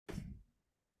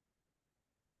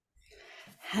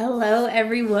Hello,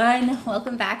 everyone.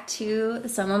 Welcome back to the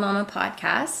Summer Mama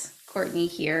podcast. Courtney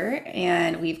here,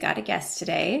 and we've got a guest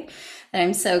today that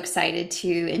I'm so excited to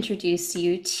introduce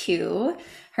you to.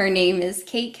 Her name is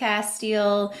Cait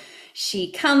Casteel.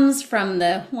 She comes from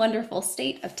the wonderful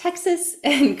state of Texas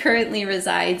and currently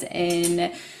resides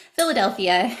in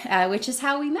Philadelphia, which is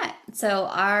how we met. So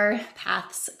our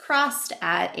paths crossed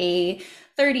at a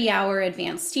 30-hour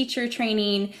advanced teacher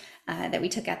training that we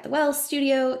took at the Wells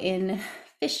Studio in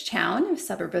Fishtown, a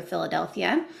suburb of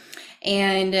Philadelphia.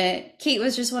 And Cait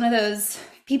was just one of those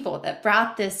people that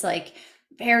brought this like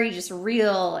very just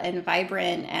real and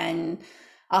vibrant and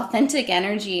authentic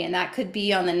energy. And that could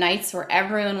be on the nights where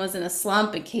everyone was in a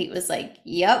slump and Cait was like,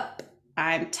 yep,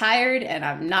 I'm tired and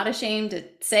I'm not ashamed to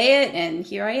say it. And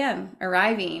here I am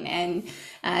arriving.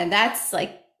 And that's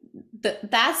like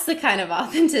that's the kind of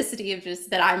authenticity of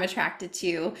just that I'm attracted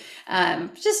to.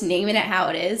 Just naming it how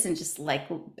it is and just like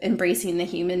embracing the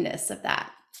humanness of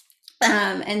that.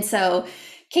 And so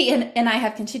Cait and I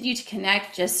have continued to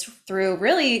connect just through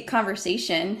really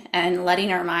conversation and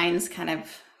letting our minds kind of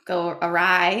go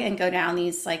awry and go down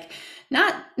these like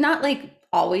not like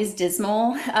always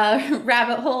dismal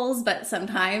rabbit holes, but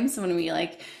sometimes when we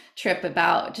like trip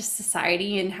about just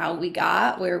society and how we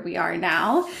got where we are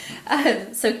now.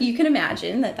 So you can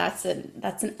imagine that that's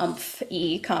an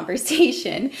umph-y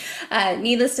conversation.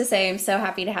 Needless to say, I'm so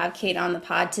happy to have Cait on the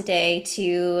pod today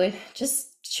to just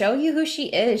show you who she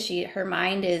is. Her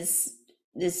mind is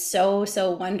so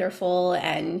wonderful,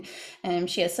 and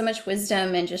she has so much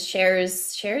wisdom and just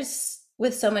shares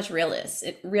with so much realness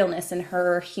in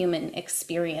her human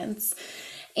experience.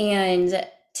 And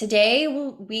today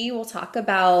we will talk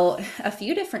about a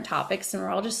few different topics, and we're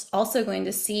all just also going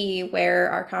to see where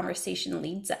our conversation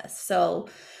leads us. So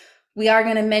we are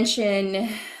going to mention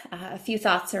a few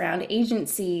thoughts around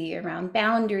agency, around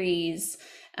boundaries,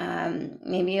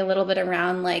 maybe a little bit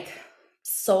around like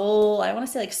soul, I want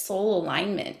to say like soul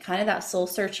alignment, kind of that soul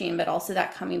searching, but also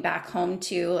that coming back home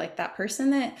to like that person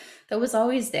that was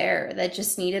always there, that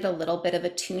just needed a little bit of a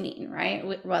tuning,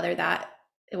 right? Whether that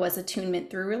it was attunement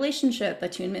through relationship,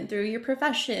 attunement through your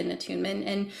profession, attunement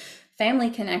in family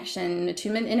connection,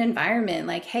 attunement in environment.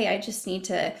 Like, hey, I just need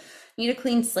a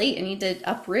clean slate. I need to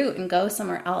uproot and go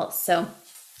somewhere else. So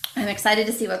I'm excited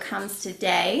to see what comes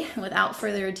today. Without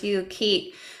further ado,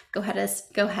 Cait, go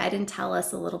ahead and tell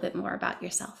us a little bit more about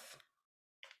yourself.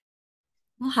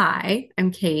 Well, hi,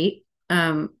 I'm Cait.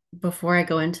 Before I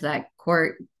go into that,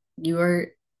 Court, you are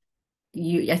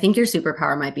I think your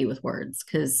superpower might be with words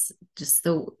because just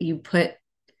you put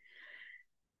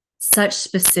such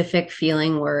specific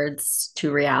feeling words to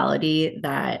reality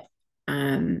that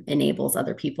enables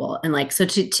other people. And like so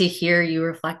to hear you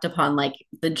reflect upon like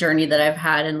the journey that I've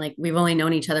had, and like we've only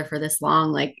known each other for this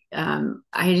long, like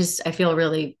I feel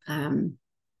really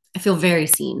I feel very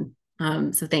seen.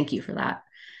 So thank you for that.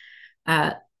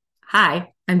 Uh,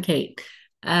 Hi, I'm Cait.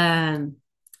 Um,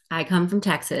 I come from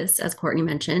Texas, as Courtney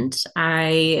mentioned.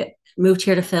 I moved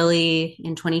here to Philly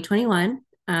in 2021.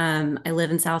 I live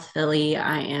in South Philly.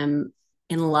 I am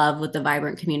in love with the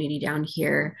vibrant community down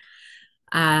here.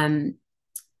 Um,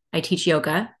 I teach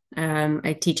yoga.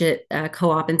 I teach at a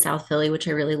co-op in South Philly, which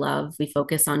I really love. We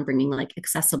focus on bringing like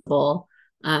accessible,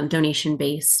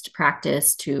 donation-based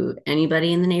practice to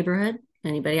anybody in the neighborhood,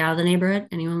 anybody out of the neighborhood,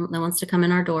 anyone that wants to come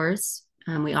in our doors.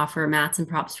 We offer mats and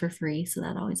props for free, so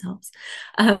that always helps.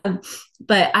 Um,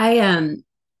 but I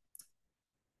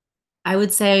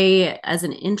would say, as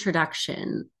an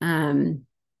introduction,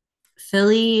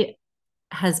 Philly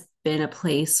has been a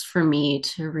place for me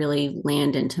to really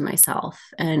land into myself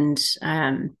and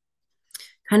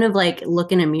kind of like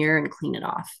look in a mirror and clean it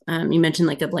off. You mentioned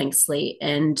like a blank slate,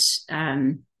 and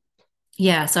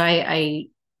yeah, so I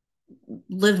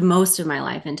lived most of my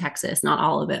life in Texas, not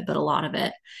all of it, but a lot of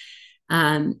it.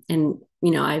 And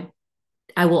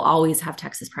I will always have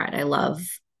Texas pride. I love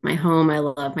my home. I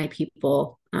love my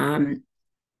people. But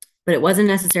it wasn't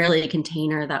necessarily a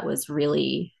container that was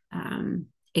really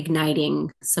igniting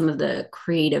some of the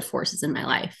creative forces in my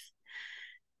life.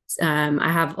 I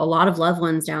have a lot of loved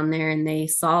ones down there, and they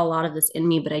saw a lot of this in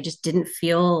me, but I just didn't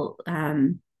feel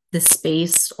the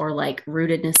space or like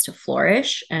rootedness to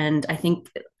flourish. And I think,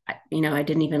 I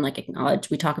didn't even like acknowledge,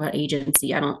 we talk about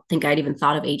agency. I don't think I'd even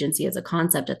thought of agency as a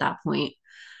concept at that point.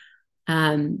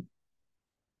 Um,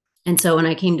 and so when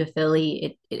I came to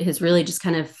Philly, it has really just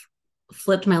kind of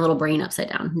flipped my little brain upside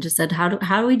down and just said, how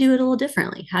do we do it a little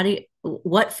differently?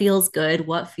 What feels good?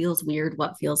 What feels weird?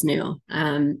 What feels new?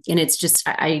 And it's just,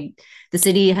 the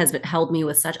city has held me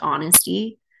with such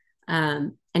honesty,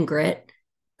 and grit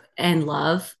and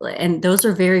love. And those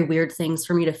are very weird things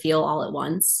for me to feel all at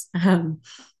once.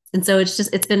 And so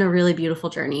it's been a really beautiful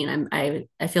journey, and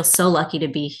I feel so lucky to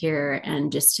be here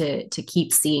and just to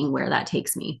keep seeing where that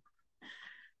takes me.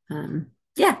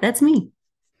 Yeah, that's me.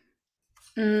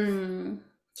 Mm,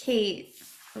 Cait,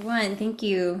 for one, thank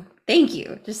you. Thank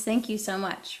you. Just thank you so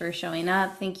much for showing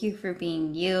up. Thank you for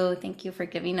being you. Thank you for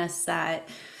giving us that,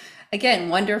 again,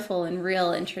 wonderful and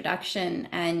real introduction.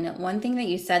 And one thing that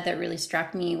you said that really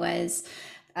struck me was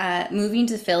moving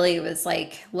to Philly was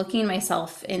like looking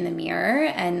myself in the mirror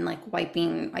and like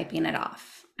wiping it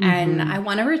off. And I Mm-hmm.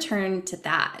 want to return to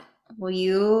that. Will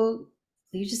you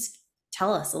just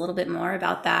tell us a little bit more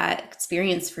about that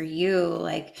experience for you?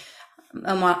 Like,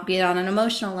 be it on an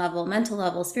emotional level, mental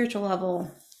level, spiritual level,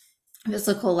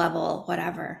 physical level,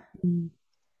 whatever.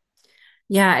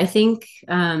 Yeah, I think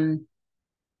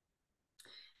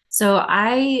so.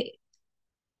 I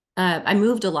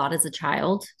moved a lot as a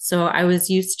child, so I was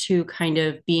used to kind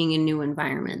of being in new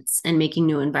environments and making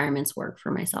new environments work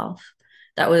for myself.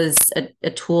 That was a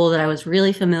tool that I was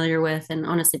really familiar with and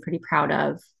honestly pretty proud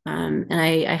of. And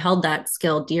I held that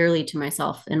skill dearly to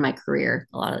myself in my career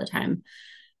a lot of the time.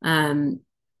 Um,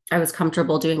 I was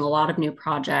comfortable doing a lot of new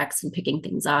projects and picking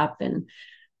things up.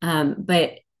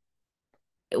 But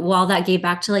while that gave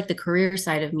back to like the career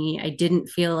side of me, um, I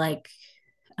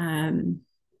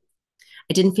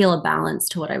didn't feel a balance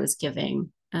to what I was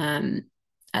giving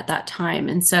at that time.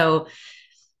 And so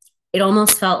it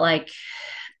almost felt like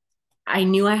I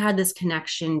knew I had this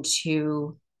connection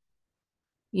to,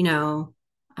 you know,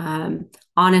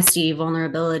 honesty,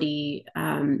 vulnerability,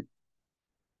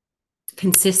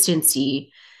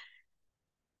 consistency,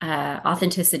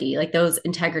 authenticity, like those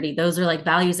integrity. Those are like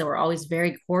values that were always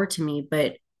very core to me,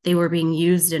 but they were being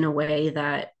used in a way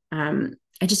that I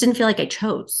just didn't feel like I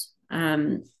chose.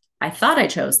 I thought I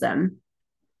chose them.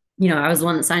 I was the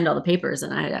one that signed all the papers,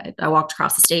 and I walked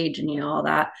across the stage, and all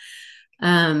that.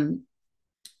 Um,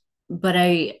 but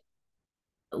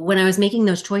when I was making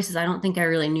those choices, I don't think I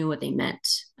really knew what they meant.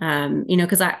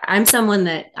 Because I'm someone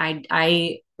that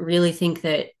I really think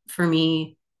that for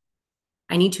me,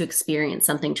 I need to experience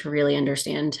something to really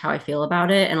understand how I feel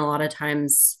about it. And a lot of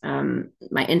times,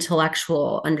 my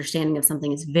intellectual understanding of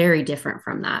something is very different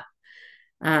from that.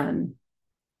 Um,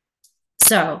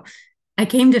 so I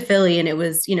came to Philly, and it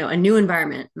was, a new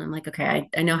environment. And I'm like, okay,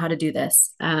 I know how to do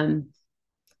this.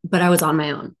 But I was on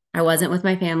my own. I wasn't with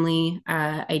my family.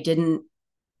 I,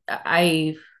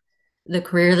 the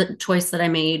career choice that I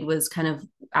made was kind of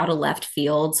out of left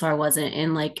field. So I wasn't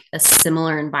in like a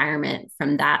similar environment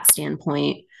from that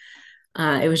standpoint.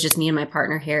 It was just me and my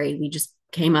partner, Harry. We just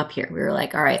came up here. We were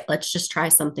like, all right, let's just try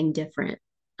something different.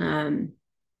 And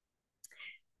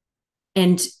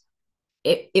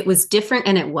it was different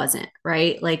and it wasn't,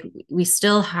 right? Like we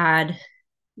still had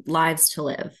lives to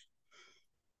live.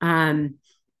 Um,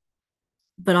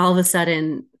 but all of a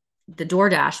sudden, the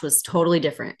DoorDash was totally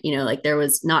different. Like there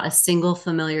was not a single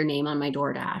familiar name on my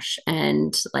DoorDash.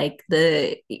 And like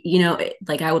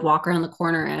like I would walk around the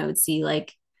corner and I would see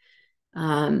like,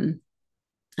 I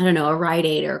don't know, a Rite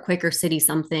Aid or a Quaker City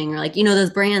something, or like, those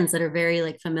brands that are very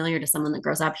like familiar to someone that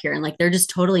grows up here. And like, they're just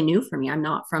totally new for me. I'm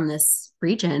not from this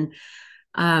region.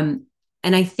 Um,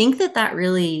 and I think that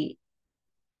really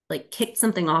like kicked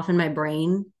something off in my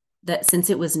brain, that since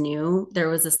it was new, there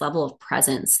was this level of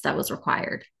presence that was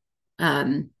required.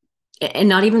 Um, and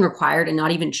not even required and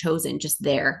not even chosen, just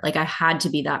there. Like I had to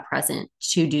be that present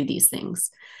to do these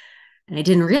things. And I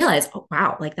didn't realize, oh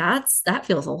wow, like that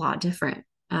feels a lot different.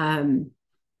 And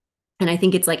I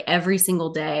think it's like every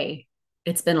single day,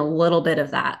 it's been a little bit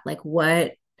of that. Like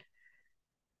where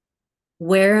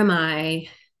am I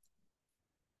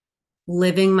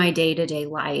living my day-to-day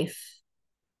life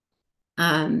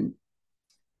um,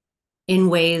 in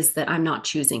ways that I'm not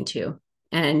choosing to?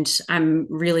 And I'm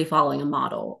really following a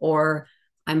model, or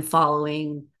I'm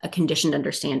following a conditioned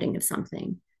understanding of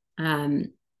something.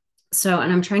 Um,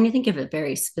 and I'm trying to think of a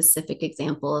very specific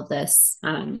example of this.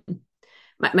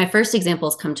 My first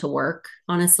examples come to work,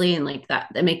 honestly, and like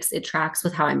that makes it tracks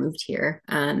with how I moved here.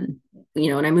 When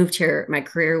I moved here, my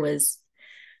career was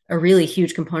a really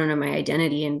huge component of my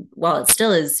identity, and while it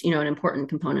still is, an important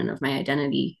component of my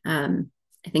identity, I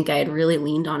think I had really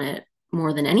leaned on it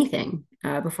more than anything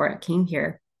before I came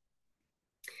here.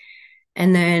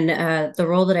 And then the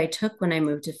role that I took when I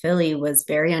moved to Philly was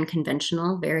very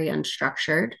unconventional, very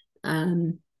unstructured,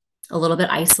 um, a little bit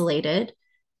isolated,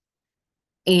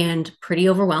 and pretty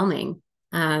overwhelming.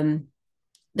 Um,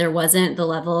 there wasn't the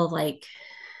level of like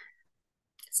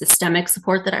systemic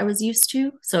support that I was used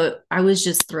to. So I was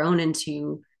just thrown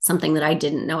into something that I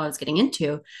didn't know I was getting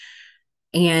into.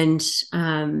 And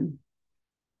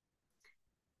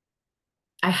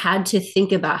I had to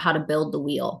think about how to build the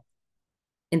wheel.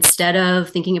 instead of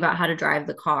thinking about how to drive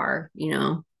the car,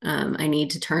 I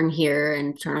need to turn here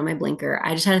and turn on my blinker.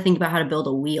 I just had to think about how to build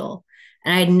a wheel.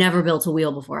 And I had never built a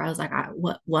wheel before. I was like,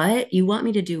 what? You want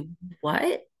me to do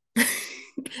what?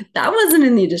 That wasn't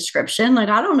in the description. Like,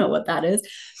 I don't know what that is.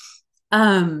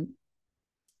 Um,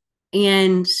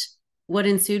 and what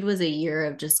ensued was a year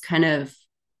of just kind of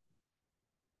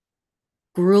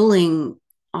grueling,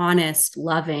 honest,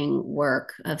 loving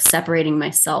work of separating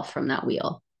myself from that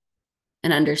wheel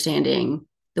and understanding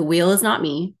the wheel is not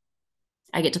me.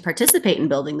 I get to participate in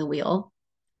building the wheel.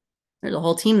 There's a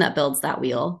whole team that builds that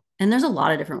wheel. And there's a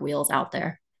lot of different wheels out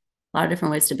there, a lot of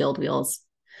different ways to build wheels.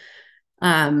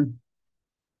 Um,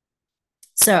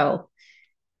 so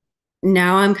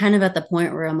now I'm kind of at the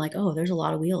point where I'm like, oh, there's a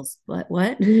lot of wheels. What?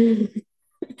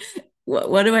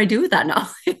 What do I do with that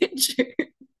knowledge?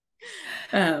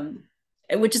 um,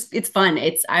 which is it's fun.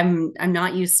 I'm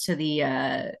not used to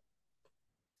the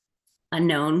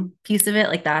unknown piece of it.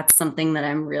 Like that's something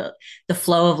that the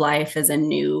flow of life is a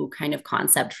new kind of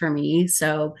concept for me.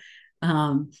 So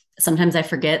sometimes I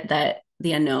forget that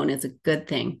the unknown is a good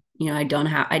thing. I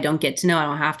don't get to know, I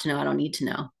don't have to know, I don't need to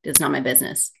know. It's not my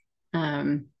business.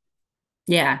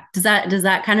 Yeah. Does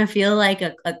that kind of feel like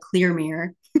a clear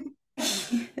mirror?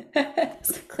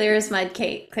 Clear as mud,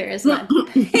 Cait. Clear as mud.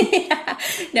 Yeah.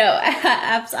 No,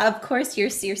 of course you're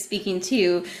speaking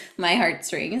to my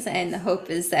heartstrings, and the hope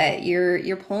is that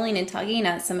you're pulling and tugging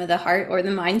at some of the heart or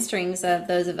the mind strings of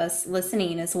those of us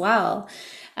listening as well.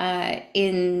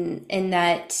 In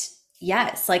that,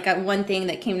 yes, like one thing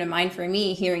that came to mind for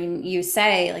me hearing you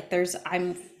say, like,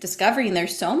 I'm discovering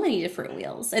there's so many different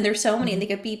wheels, and there's so many, and they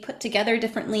could be put together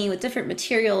differently with different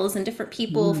materials and different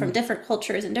people from Mm, different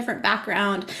cultures and different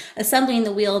background assembling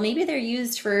the wheel. Maybe they're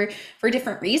used for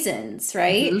different reasons,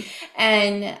 right? mhm,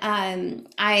 And I'm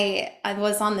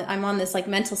on this like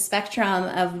mental spectrum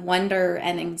of wonder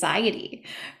and anxiety,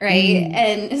 right? mm,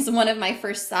 And it's one of my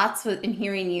first thoughts in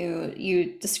hearing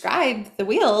you describe the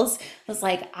wheels was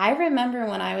like, I remember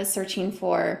when I was searching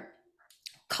for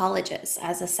colleges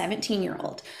as a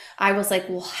 17-year-old. I was like,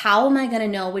 well, how am I going to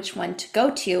know which one to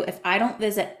go to if I don't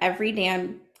visit every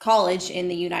damn college in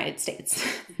the United States?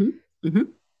 mhm,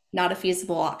 mhm, Not a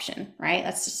feasible option, right?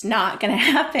 That's just not going to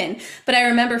happen. But I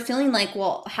remember feeling like,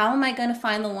 well, how am I going to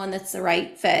find the one that's the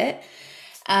right fit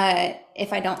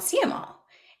if I don't see them all?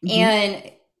 mhm,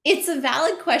 And it's a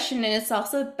valid question, and it's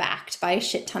also backed by a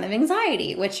shit ton of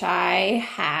anxiety, which I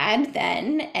had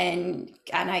then, and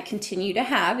I continue to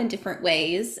have in different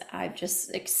ways. I've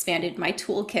just expanded my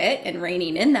toolkit and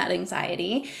reining in that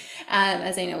anxiety,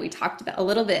 as I know we talked about a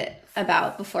little bit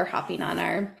about before hopping on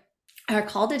our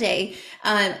call today.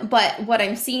 But what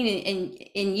I'm seeing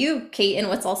in you, Cait, and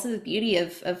what's also the beauty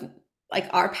of like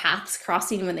our paths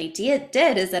crossing when they did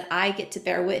is that I get to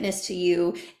bear witness to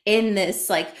you in this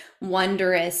like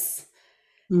wondrous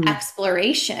mm,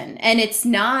 exploration. And it's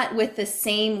not with the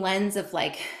same lens of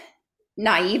like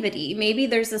naivety. Maybe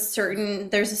there's a certain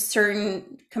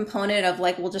component of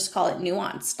like, we'll just call it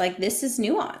nuanced. Like, this is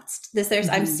nuanced.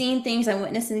 I'm mhm, seeing things, I'm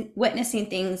witnessing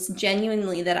things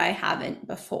genuinely that I haven't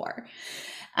before.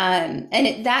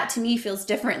 And that to me feels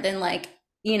different than like,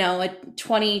 a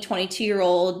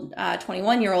 22-year-old,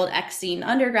 21-year-old exiting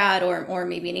undergrad, or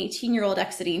maybe an 18-year-old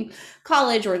exiting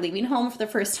college or leaving home for the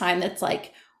first time. That's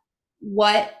like,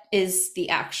 what is the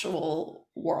actual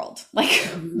world? Like,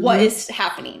 what mhm, is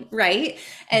happening, right?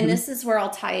 And mhm, this is where I'll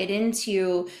tie it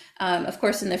into, of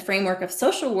course, in the framework of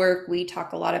social work, we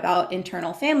talk a lot about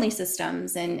internal family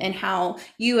systems, and how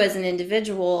you as an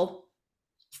individual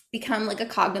become like a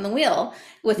cog in the wheel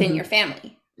within your mhm,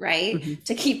 family, right? mhm,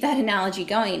 To keep that analogy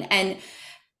going. And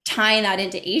tying that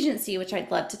into agency, which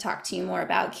I'd love to talk to you more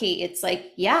about, Cait, it's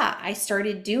like, yeah, I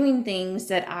started doing things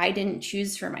that I didn't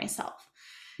choose for myself.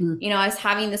 mm, I was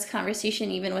having this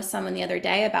conversation even with someone the other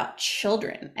day about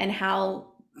children and how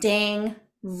dang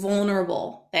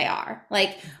vulnerable they are.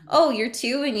 Like, oh, you're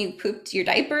two and you pooped your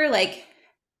diaper. Like,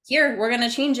 here, we're going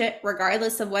to change it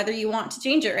regardless of whether you want to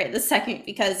change it right this second,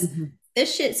 because mhm,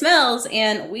 this shit smells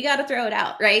and we got to throw it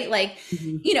out, right? Like,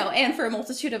 mhm, and for a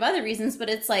multitude of other reasons, but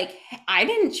it's like, I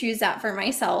didn't choose that for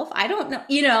myself. I don't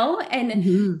know, and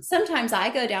mhm, sometimes I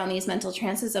go down these mental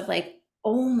trances of like,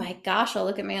 oh my gosh, I'll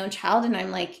look at my own child and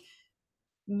I'm like,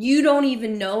 you don't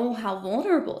even know how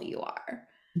vulnerable you are,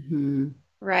 mhm,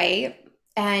 right?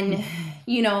 And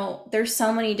mhm, there's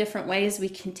so many different ways we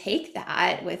can take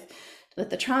that with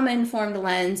the trauma informed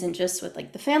lens, and just with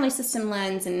like the family system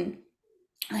lens, and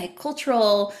like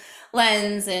cultural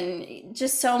lens, and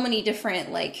just so many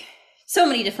different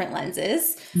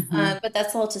lenses. mhm, But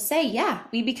that's all to say, yeah,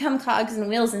 we become cogs and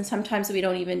wheels, and sometimes we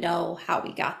don't even know how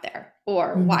we got there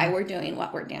or why mhm, we're doing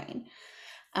what we're doing.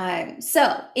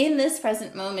 So in this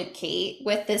present moment, Cait,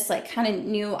 with this like kind of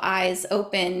new eyes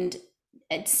opened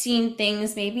and seeing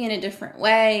things maybe in a different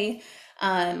way,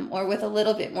 or with a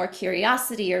little bit more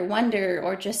curiosity or wonder,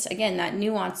 or just again that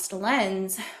nuanced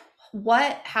lens,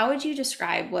 how would you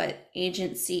describe what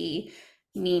agency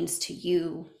means to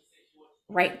you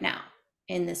right now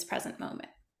in this present moment?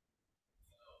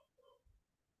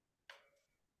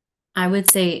 I would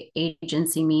say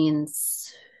agency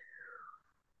means,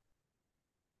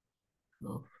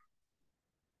 oh,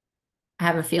 I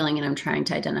have a feeling and I'm trying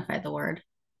to identify the word.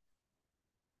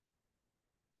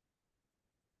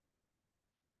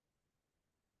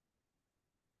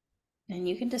 And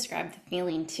you can describe the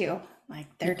feeling too. Like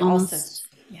It they're also, almost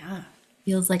yeah.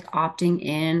 feels like opting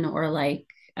in or like,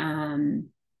 hang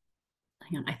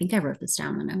on, I think I wrote this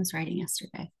down when I was writing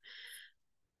yesterday.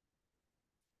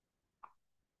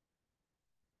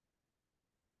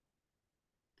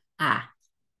 Ah,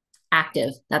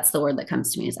 active. That's the word that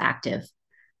comes to me is active.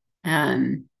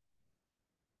 Um,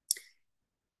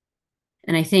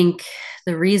 and I think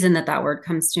the reason that that word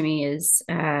comes to me is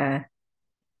I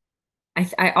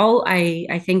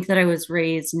think that I was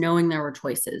raised knowing there were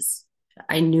choices.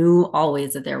 I knew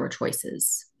always that there were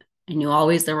choices. I knew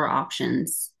always there were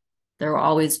options. There were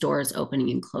always doors opening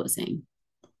and closing.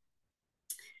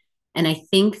 And I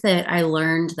think that I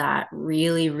learned that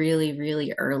really, really,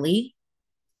 really early.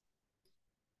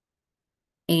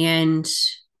 And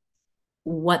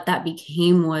what that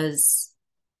became was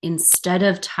instead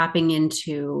of tapping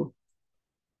into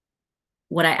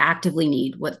what I actively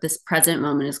need, what this present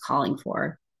moment is calling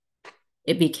for,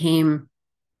 it became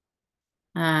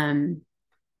um,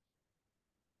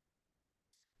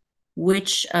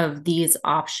 which of these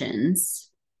options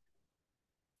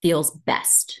feels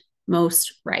best,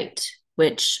 most right,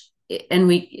 which, and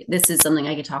this is something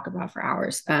I could talk about for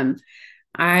hours.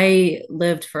 I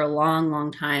lived for a long,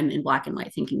 long time in black and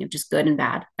white thinking of just good and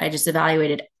bad. I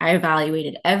evaluated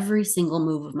every single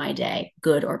move of my day,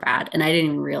 good or bad. And I didn't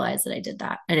even realize that I did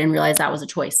that. I didn't realize that was a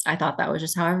choice. I thought that was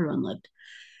just how everyone lived.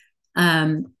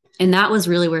 And that was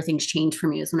really where things changed for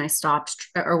me is when I stopped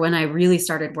or when I really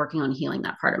started working on healing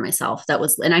that part of myself. That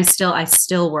was, and I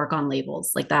still work on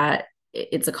labels like that.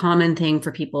 It's a common thing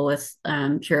for people with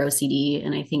pure OCD.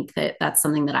 And I think that that's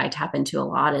something that I tap into a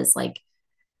lot is like,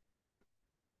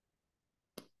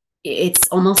 it's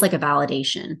almost like a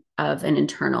validation of an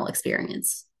internal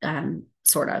experience,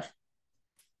 sort of,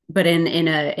 but in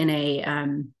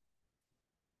a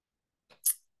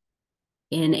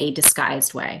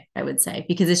disguised way, I would say,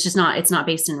 because it's not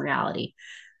based in reality.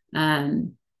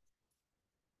 Um,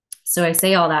 so I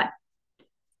say all that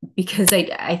because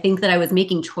I think that I was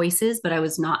making choices, but I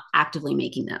was not actively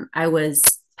making them. I was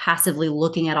passively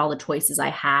looking at all the choices I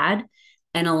had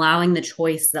and allowing the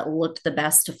choice that looked the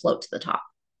best to float to the top.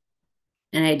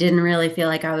 And I didn't really feel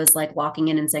like I was like walking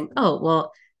in and saying, oh,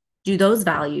 well, do those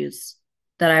values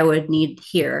that I would need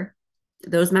here,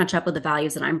 those match up with the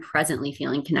values that I'm presently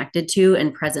feeling connected to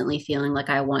and presently feeling like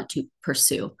I want to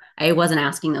pursue. I wasn't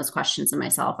asking those questions of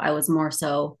myself. I was more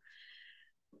so,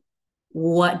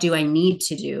 what do I need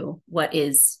to do? What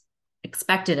is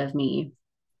expected of me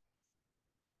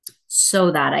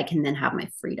so that I can then have my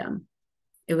freedom?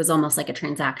 It was almost like a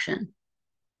transaction.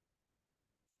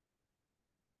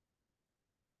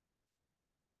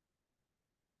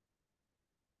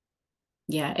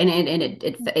 Yeah,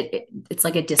 it's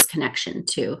like a disconnection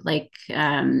too. Like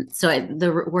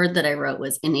the word that I wrote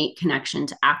was innate connection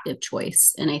to active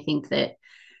choice, and I think that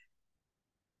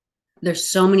there's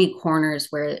so many corners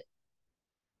where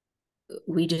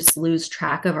we just lose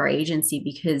track of our agency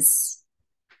because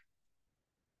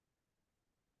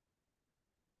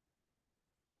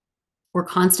we're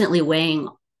constantly weighing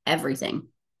everything.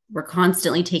 We're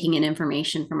constantly taking in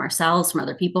information from ourselves, from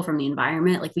other people, from the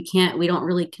environment. Like we don't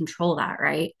really control that,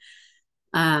 right?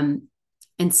 Um,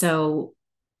 and so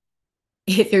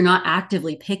if you're not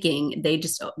actively picking,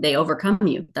 they overcome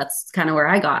you. That's kind of where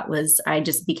I got was I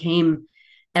just became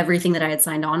everything that I had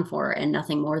signed on for and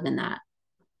nothing more than that.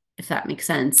 If that makes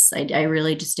sense. I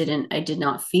really just I did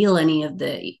not feel any of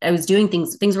I was doing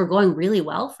things were going really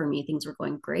well for me. Things were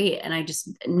going great. And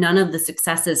none of the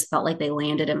successes felt like they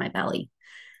landed in my belly.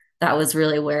 That was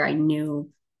really where I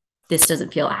knew this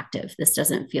doesn't feel active. This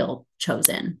doesn't feel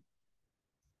chosen.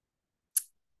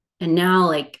 And now,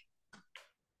 like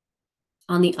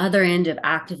on the other end of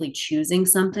actively choosing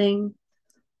something,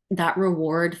 that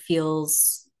reward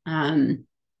feels,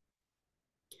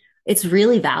 it's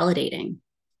really validating.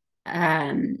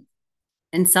 Um,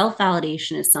 and self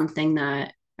validation is something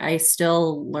that I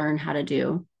still learn how to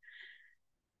do.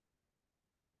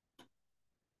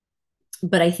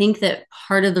 But I think that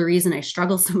part of the reason I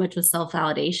struggle so much with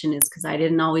self-validation is because I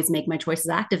didn't always make my choices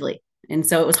actively. And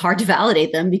so it was hard to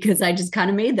validate them because I just kind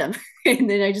of made them and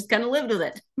then I just kind of lived with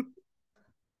it.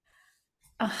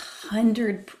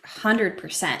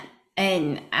 100%.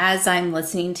 And as I'm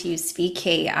listening to you speak,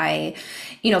 Kate,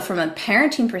 from a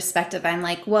parenting perspective, I'm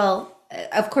like, well,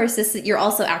 of course, you're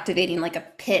also activating like a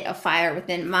pit of fire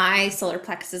within my solar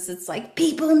plexus. It's like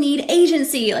people need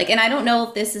agency. Like, and I don't know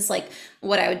if this is like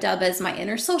what I would dub as my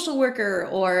inner social worker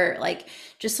or like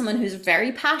just someone who's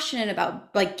very passionate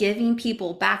about like giving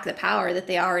people back the power that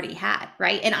they already had,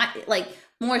 right? And I like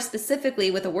more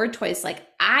specifically with a word choice, like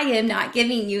I am not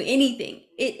giving you anything.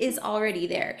 It is already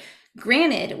there.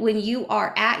 Granted, when you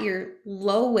are at your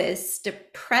lowest,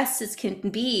 depressed as can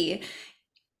be,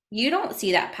 you don't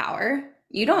see that power.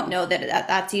 You don't know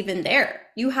that's even there.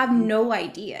 You have no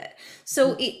idea.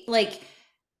 So it like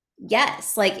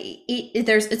yes, like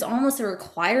it's almost a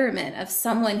requirement of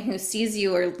someone who sees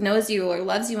you or knows you or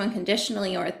loves you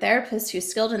unconditionally or a therapist who's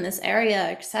skilled in this area,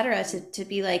 etc., to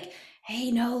be like,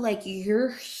 hey, no, like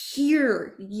you're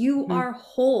here, you Mm-hmm. are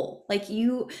whole, like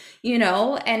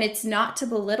and it's not to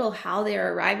belittle how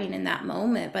they're arriving in that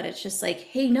moment, but it's just like,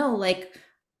 hey, no, like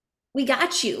we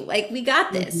got you, like we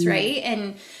got this, Mm-hmm.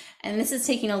 right? And this is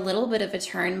taking a little bit of a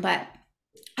turn, but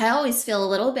I always feel a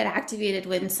little bit activated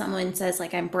when someone says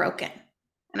like I'm broken.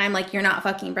 And I'm like, you're not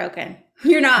fucking broken.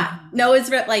 You're not. Mm-hmm. No, it's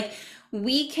like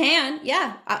we can,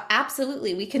 yeah,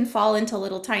 absolutely. We can fall into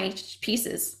little tiny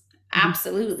pieces.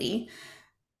 Absolutely.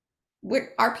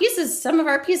 Our pieces, some of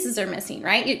our pieces are missing,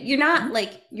 right? You're not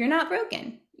like you're not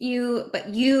broken. But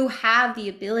you have the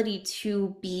ability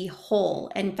to be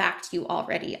whole. In fact, you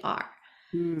already are.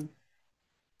 Mm-hmm.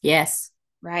 Yes.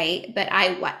 Right. But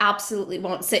I absolutely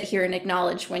won't sit here and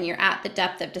acknowledge when you're at the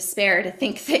depth of despair to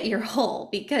think that you're whole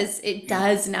because it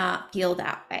does not feel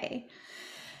that way.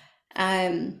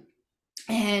 Um,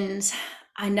 and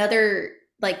another,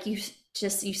 like you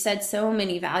said so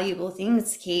many valuable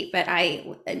things, Cait, but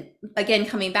again,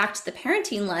 coming back to the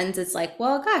parenting lens, it's like,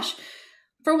 well, gosh,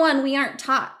 for one, we aren't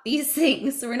taught these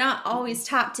things. So we're not always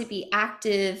taught to be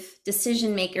active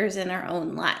decision makers in our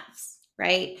own lives,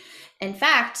 right? In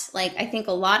fact, like I think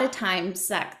a lot of times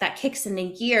that kicks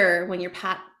into gear when you're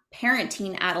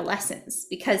parenting adolescents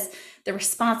because the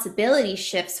responsibility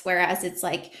shifts, whereas it's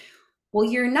like, well,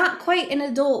 you're not quite an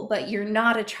adult, but you're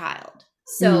not a child.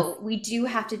 So we do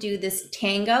have to do this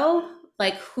tango,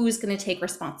 like who's going to take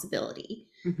responsibility?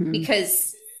 Mm-hmm.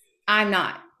 Because I'm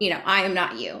not, I am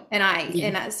not you. Yeah.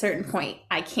 And at a certain point,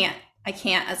 I can't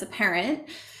as a parent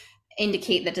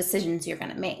indicate the decisions you're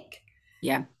going to make.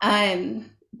 Yeah.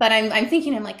 But I'm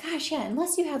thinking, I'm like, gosh, yeah,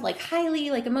 unless you had like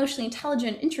highly like emotionally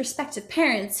intelligent, introspective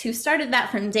parents who started that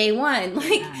from day one,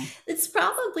 like Yeah. it's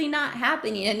probably not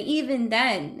happening. And even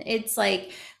then, it's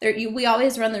like we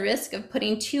always run the risk of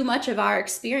putting too much of our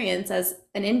experience as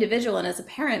an individual and as a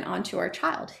parent onto our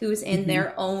child who's in Mm-hmm.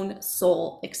 their own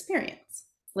soul experience.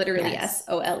 Literally Yes.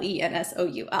 SOLE and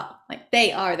SOUL. Like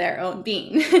they are their own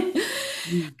being.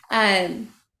 Mm-hmm.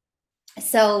 um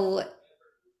so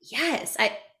yes,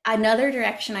 I another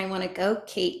direction I want to go,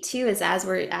 Cait, too, is as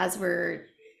we're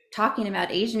talking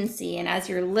about agency and as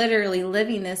you're literally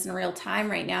living this in real time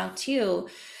right now too,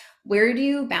 where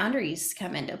do boundaries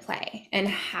come into play and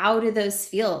how do those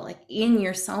feel like in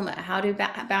your soma? How do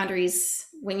boundaries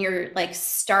when you're like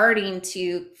starting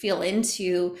to feel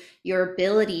into your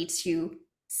ability to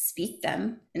speak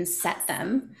them and set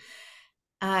them?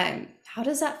 How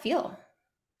does that feel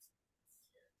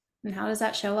and how does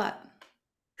that show up?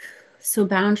 So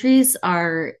boundaries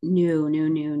are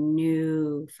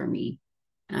new for me.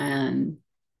 Um,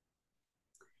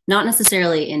 Not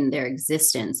necessarily in their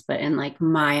existence, but in like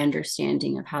my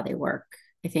understanding of how they work,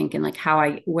 I think, and like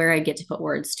where I get to put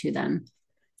words to them.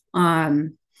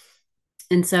 Um,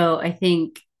 and so I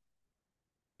think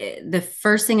the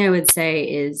first thing I would say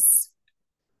is,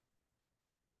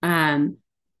 um,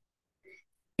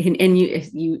 and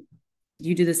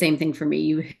you do the same thing for me.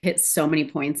 You hit so many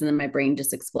points and then my brain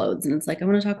just explodes and it's like I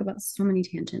want to talk about so many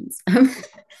tangents.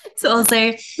 So I'll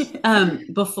say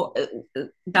before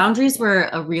boundaries were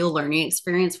a real learning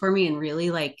experience for me and really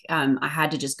like I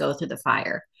had to just go through the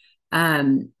fire.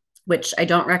 Which I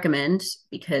don't recommend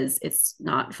because it's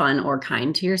not fun or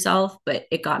kind to yourself, but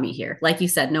it got me here. Like you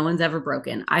said, no one's ever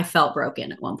broken. I felt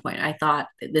broken at one point. I thought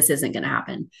this isn't going to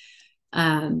happen.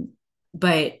 Um,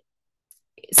 but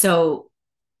so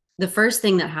the first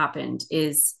thing that happened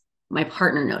is my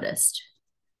partner noticed.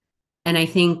 And I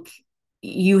think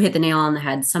you hit the nail on the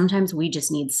head. Sometimes we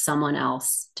just need someone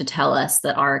else to tell us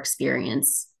that our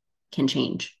experience can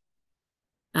change.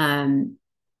 Um,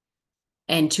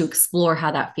 and to explore how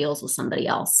that feels with somebody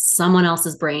else, someone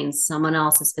else's brain, someone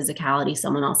else's physicality,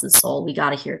 someone else's soul. We got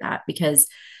to hear that because,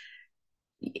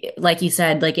 like you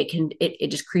said, like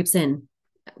it just creeps in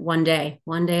one day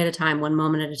at a time, one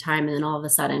moment at a time. And then all of a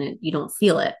sudden you don't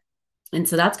feel it. And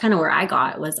so that's kind of where I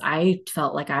got was I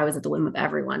felt like I was at the whim of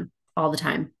everyone all the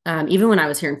time. Even when I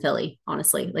was here in Philly,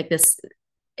 honestly, like this,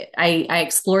 I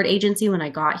explored agency when I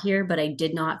got here, but I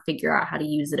did not figure out how to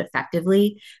use it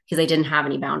effectively because I didn't have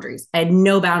any boundaries. I had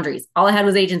no boundaries. All I had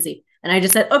was agency. And I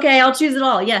just said, okay, I'll choose it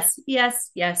all. Yes,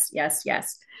 yes, yes, yes,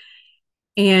 yes.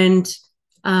 And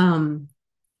um,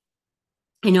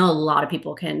 I know a lot of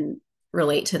people can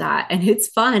relate to that. And it's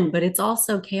fun, but it's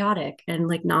also chaotic and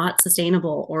like not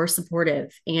sustainable or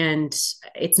supportive. And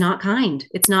it's not kind.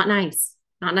 It's not nice.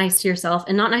 Not nice to yourself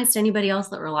and not nice to anybody else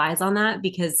that relies on that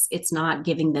because it's not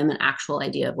giving them an actual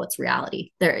idea of what's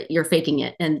reality. You're faking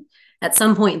it. And at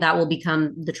some point that will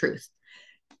become the truth.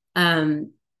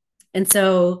 Um, and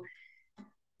so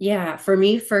yeah, for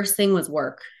me, first thing was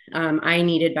work. I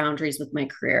needed boundaries with my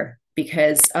career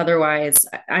because otherwise,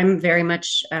 I'm very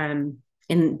much in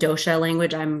dosha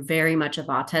language. I'm very much a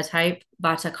vata type.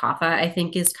 Vata kapha, I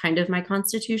think, is kind of my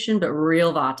constitution, but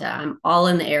real vata. I'm all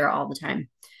in the air all the time.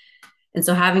 And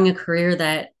so, having a career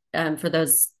that, for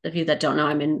those of you that don't know,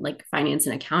 I'm in like finance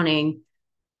and accounting.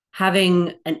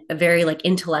 Having a very like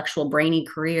intellectual, brainy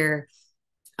career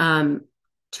um,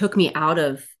 took me out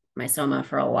of my soma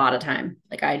for a lot of time.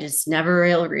 Like I just never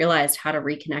really realized how to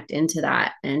reconnect into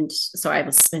that. And so I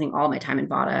was spending all my time in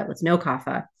Vata with no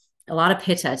kapha, a lot of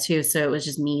pitta too. So it was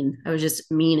just mean. I was just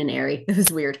mean and airy. It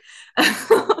was weird.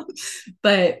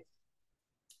 But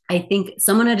I think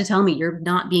someone had to tell me you're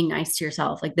not being nice to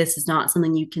yourself. Like this is not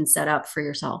something you can set up for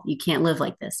yourself. You can't live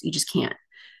like this. You just can't.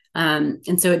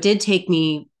 And so it did take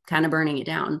me kind of burning it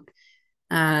down.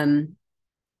 Um,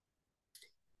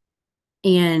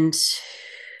 and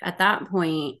at that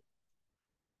point,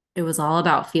 it was all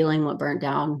about feeling what burnt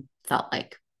down felt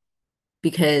like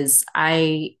because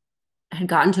I had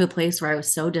gotten to a place where I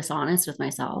was so dishonest with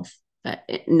myself, but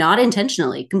not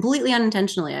intentionally, completely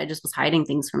unintentionally. I just was hiding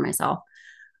things from myself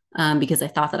because I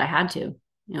thought that I had to.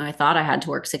 You know, I thought I had to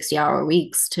work 60-hour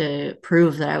weeks to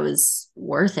prove that I was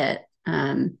worth it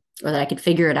or that I could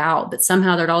figure it out. But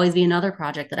somehow there'd always be another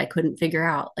project that I couldn't figure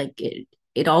out. Like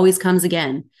it always comes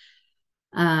again.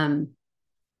 Um,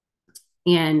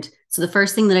 And so the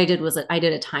first thing that I did was I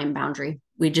did a time boundary.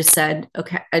 We just said,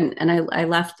 okay. And I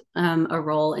left a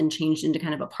role and changed into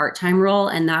kind of a part-time role.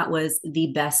 And that was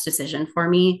the best decision for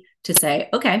me to say,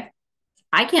 okay,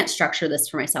 I can't structure this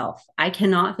for myself. I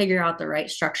cannot figure out the right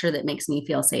structure that makes me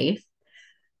feel safe.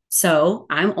 So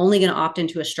I'm only going to opt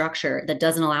into a structure that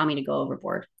doesn't allow me to go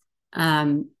overboard.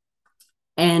 Um,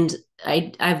 and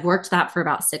I've worked that for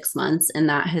about 6 months, and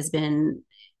that has been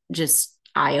just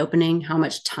eye-opening how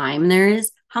much time there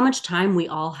is, how much time we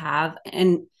all have.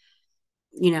 And,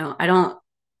 you know,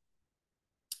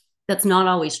 that's not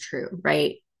always true,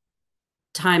 right?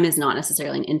 Time is not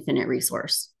necessarily an infinite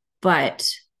resource, but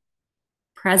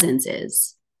presence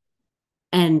is.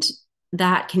 And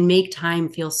that can make time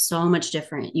feel so much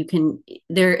different.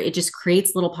 It just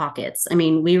creates little pockets. I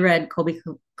mean, we read Colby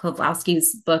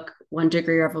Kowalski's book, One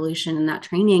Degree Revolution, in that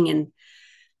training.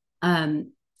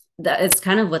 And that it's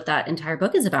kind of what that entire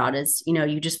book is about is, you know,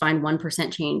 you just find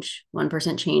 1% change,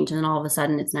 1% change. And then all of a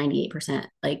sudden it's 98%.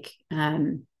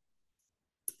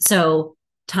 So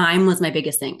time was my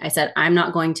biggest thing. I said, I'm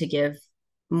not going to give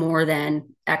more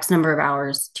than X number of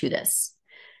hours to this.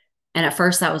 And at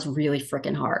first that was really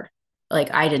freaking hard.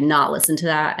 Like I did not listen to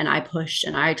that. And I pushed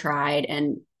and I tried.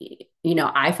 And, you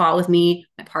know, I fought with me,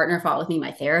 my partner fought with me,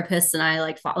 my therapist and I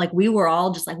like fought, like we were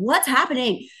all just like, what's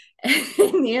happening?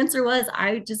 And the answer was,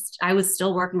 I was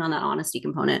still working on that honesty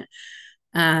component.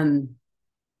 Um,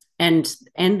 and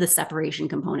the separation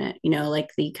component, you know, like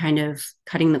the kind of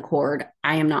cutting the cord.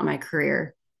 I am not my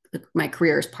career. My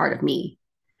career is part of me.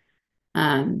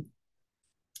 And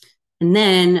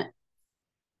then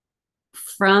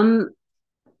from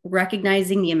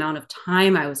recognizing the amount of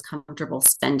time I was comfortable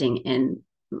spending in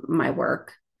my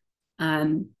work,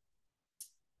 I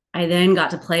then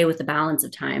got to play with the balance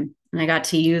of time. And I got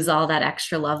to use all that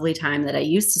extra lovely time that I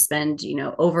used to spend, you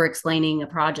know, over explaining a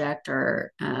project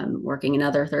or working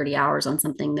another 30 hours on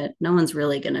something that no one's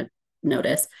really going to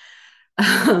notice.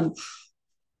 Um,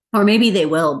 or maybe they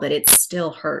will, but it's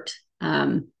still hurt.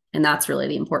 And that's really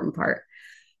the important part.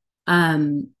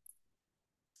 Um,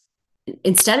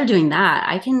 Instead of doing that,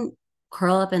 I can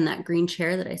curl up in that green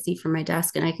chair that I see from my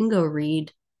desk and I can go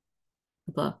read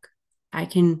a book. I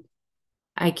can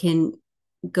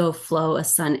go flow a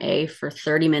sun A for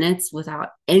 30 minutes without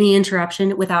any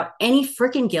interruption, without any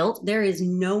freaking guilt. There is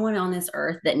no one on this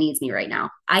earth that needs me right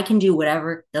now. I can do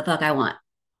whatever the fuck I want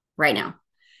right now.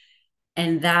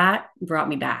 And that brought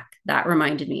me back. That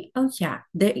reminded me, oh yeah,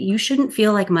 that you shouldn't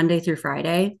feel like Monday through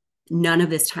Friday, none of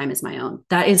this time is my own.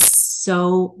 That is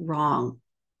so wrong.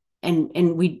 And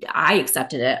I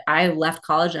accepted it. I left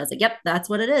college and I was like, yep, that's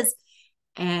what it is.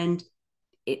 And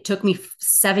it took me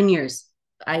 7 years.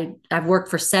 I've worked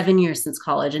for 7 years since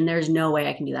college, and there's no way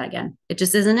I can do that again. It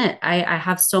just isn't it. I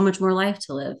have so much more life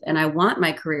to live, and I want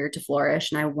my career to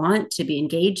flourish, and I want to be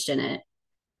engaged in it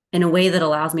in a way that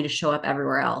allows me to show up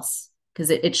everywhere else, because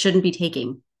it shouldn't be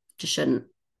taking, just shouldn't.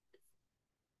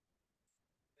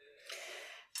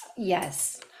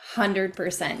 Yes,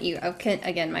 100%. You okay,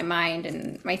 again, my mind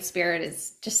and my spirit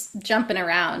is just jumping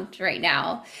around right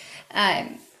now.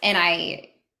 And I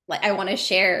want to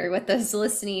share with those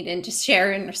listening and just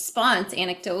share in response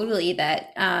anecdotally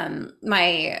that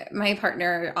my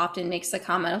partner often makes the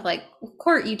comment of like,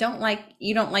 Court, you don't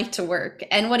like to work.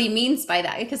 And what he means by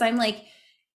that, because I'm like,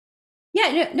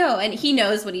 yeah, no, and he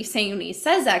knows what he's saying when he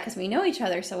says that because we know each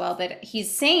other so well. But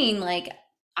he's saying like,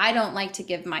 I don't like to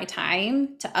give my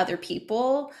time to other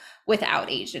people without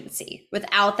agency,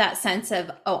 without that sense of,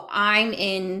 oh, I'm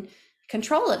in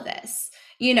control of this,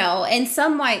 And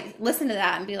some might listen to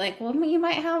that and be like, well, you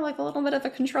might have like a little bit of a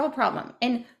control problem.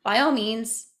 And by all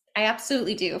means, I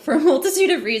absolutely do for a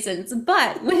multitude of reasons.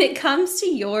 But when it comes to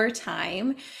your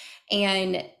time,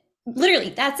 and literally,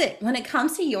 that's it. When it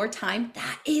comes to your time,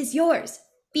 that is yours.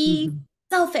 Be Mm-hmm.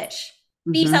 selfish.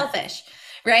 Be Mm-hmm. selfish,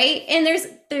 right? And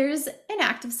there's an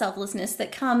act of selflessness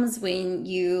that comes when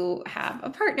you have a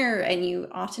partner and you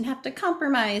often have to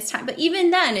compromise time. But even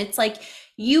then, it's like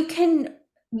you can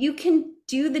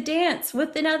do the dance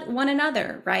with one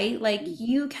another, right? Like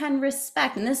you can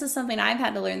respect. And this is something I've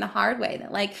had to learn the hard way,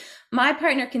 that like my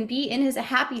partner can be in his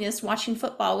happiness watching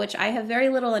football, which I have very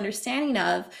little understanding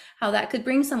of how that could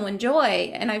bring someone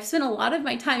joy. And I've spent a lot of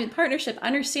my time in partnership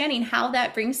understanding how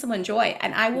that brings someone joy.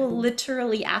 And I will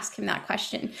literally ask him that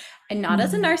question, and not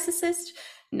as a Mm-hmm. narcissist,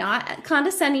 not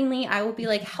condescendingly. I will be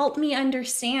like, help me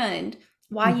understand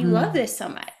why you love Mm-hmm. this so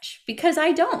much, because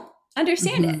I don't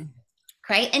understand it. Mm-hmm.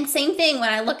 Right. And same thing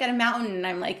when I look at a mountain and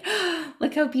I'm like, oh,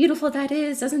 look how beautiful that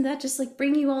is. Doesn't that just like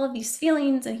bring you all of these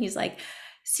feelings? And he's like,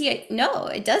 see, no,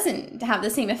 it doesn't have the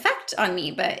same effect on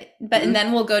me. And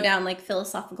then we'll go down like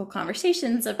philosophical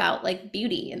conversations about like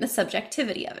beauty and the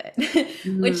subjectivity of it,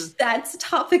 Mm-hmm. which that's a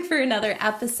topic for another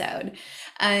episode.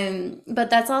 But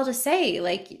that's all to say,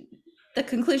 like, the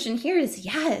conclusion here is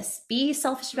yes, be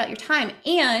selfish about your time.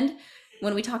 And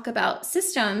when we talk about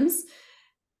systems,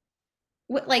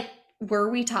 what, like,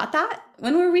 were we taught that?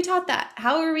 When were we taught that?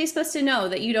 How are we supposed to know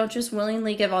that you don't just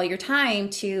willingly give all your time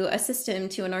to a system,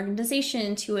 to an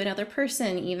organization, to another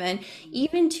person,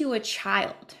 even to a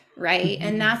child, right?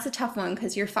 And Mm-hmm. that's a tough one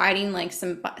because you're fighting like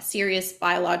some serious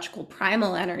biological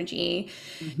primal energy.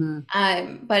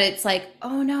 Mm-hmm. But it's like,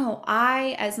 oh no,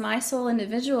 I, as my sole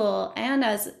individual and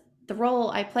as the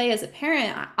role I play as a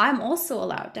parent, I'm also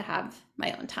allowed to have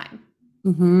my own time.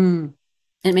 Mm-hmm.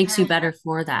 It makes you better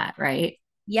for that, right?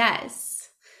 Yes.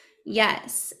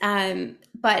 Yes.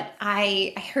 But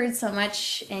I heard so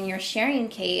much in your sharing,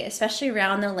 Cait, especially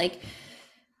around the like,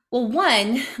 well,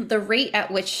 one, the rate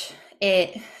at which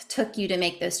it took you to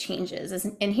make those changes.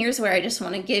 And here's where I just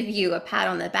want to give you a pat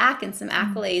on the back and some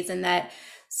accolades, and that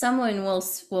someone will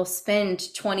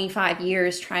spend 25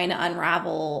 years trying to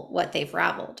unravel what they've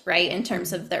raveled, right? In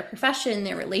terms of their profession,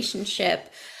 their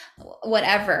relationship,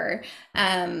 whatever.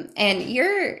 And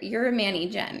you're a Manny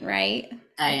Jen, right?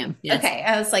 I am, yes. Okay,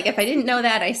 I was like, if I didn't know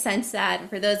that, I sense that.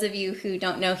 For those of you who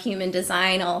don't know human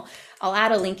design, I'll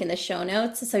add a link in the show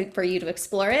notes so for you to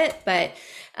explore it. But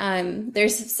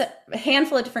there's a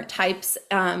handful of different types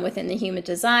within the human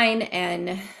design,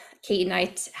 and Cait and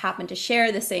I happen to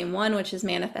share the same one, which is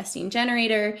manifesting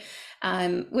generator,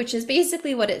 which is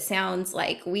basically what it sounds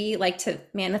like. We like to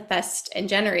manifest and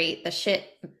generate the shit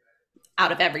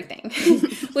out of everything,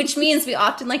 which means we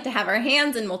often like to have our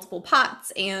hands in multiple pots.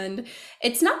 And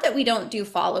it's not that we don't do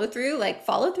follow through, like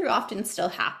follow through often still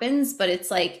happens, but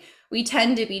it's like we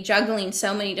tend to be juggling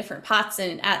so many different pots.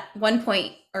 And at one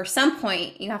point or some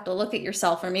point, you have to look at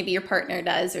yourself, or maybe your partner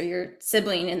does, or your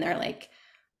sibling, and they're like,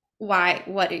 why,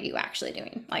 what are you actually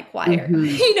doing? Like, why are,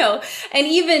 Mm-hmm. and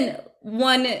even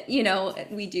one,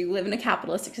 we do live in a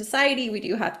capitalistic society. We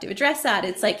do have to address that.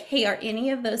 It's like, hey, are any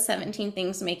of those 17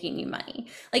 things making you money?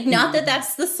 Like, not that Mm-hmm.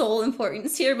 that's the sole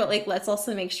importance here, but like, let's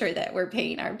also make sure that we're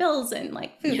paying our bills and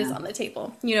like food is Yeah. on the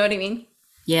table. You know what I mean?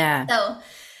 Yeah. So,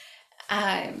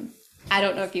 um, I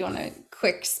don't know if you want to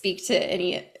quick speak to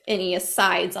any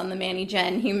asides on the Manny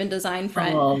Gen human design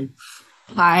front. Oh,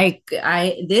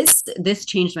 this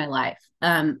changed my life.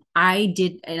 I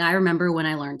did, and I remember when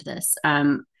I learned this.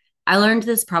 I learned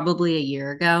this probably a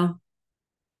year ago,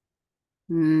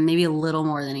 maybe a little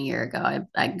more than a year ago.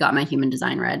 I got my human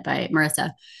design read by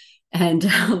Marissa, and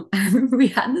I remember we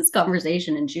had this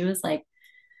conversation, and she was like,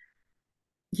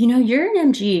 you're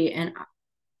an MG, and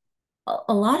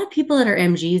a lot of people that are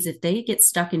MGs, if they get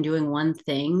stuck in doing one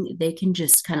thing, they can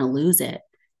just kind of lose it.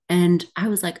 And I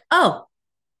was like, oh,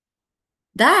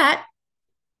 that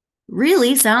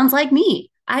really sounds like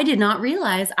me. I did not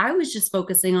realize I was just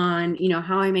focusing on,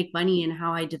 how I make money and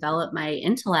how I develop my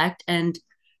intellect. And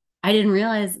I didn't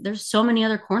realize there's so many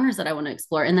other corners that I want to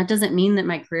explore. And that doesn't mean that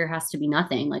my career has to be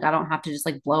nothing. Like I don't have to just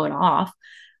like blow it off.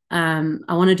 I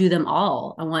want to do them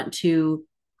all. I want to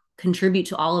contribute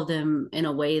to all of them in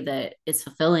a way that is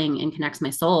fulfilling and connects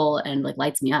my soul and like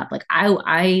lights me up. Like I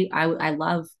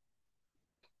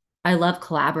love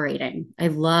collaborating. I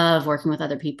love working with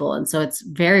other people. And so it's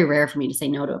very rare for me to say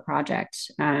no to a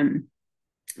project.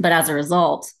 But as a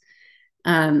result,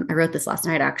 I wrote this last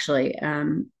night actually,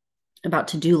 about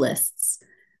to-do lists.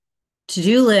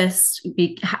 To-do lists,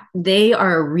 they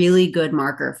are a really good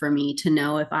marker for me to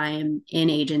know if I am in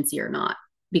agency or not,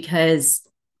 because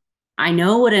I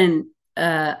know what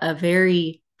a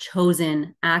very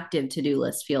chosen active to-do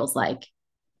list feels like.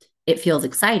 It feels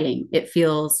exciting. It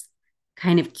feels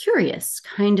kind of curious,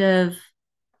 kind of,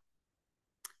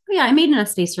 oh, yeah, I made enough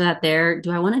space for that there. Do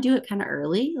I want to do it kind of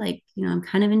early? Like, I'm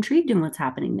kind of intrigued in what's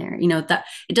happening there. That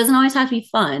it doesn't always have to be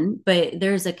fun, but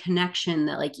there's a connection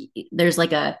that like there's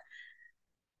like a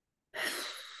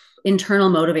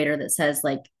internal motivator that says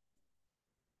like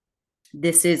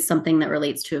this is something that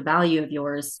relates to a value of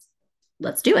yours.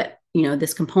 Let's do it.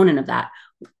 This component of that.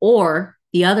 Or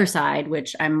the other side,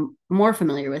 which I'm more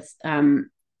familiar with,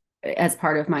 as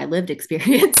part of my lived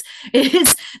experience,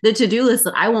 is the to-do list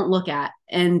that I won't look at.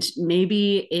 And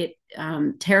maybe it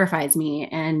terrifies me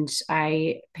and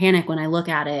I panic when I look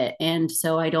at it. And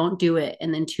so I don't do it.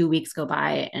 And then 2 weeks go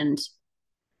by. And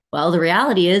well, the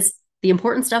reality is the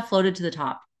important stuff floated to the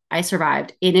top. I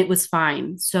survived and it was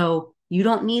fine. So you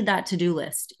don't need that to-do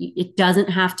list. It doesn't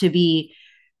have to be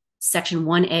section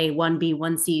 1A, 1B,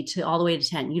 1C to all the way to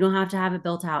 10. You don't have to have it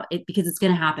built out because it's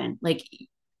going to happen. Like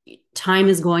time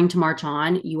is going to march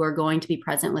on. You are going to be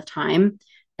present with time.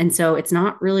 And so it's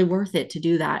not really worth it to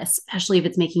do that, especially if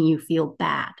it's making you feel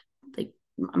bad. Like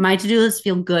my to-do list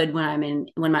feel good when I'm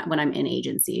in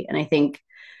agency. And I think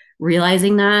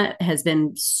realizing that has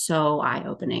been so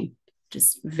eye-opening,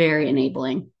 just very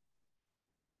enabling.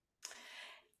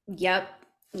 Yep.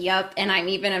 Yep. And I'm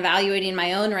even evaluating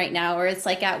my own right now where it's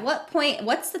like, at what point,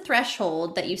 what's the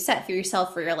threshold that you set for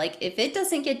yourself where you're like, if it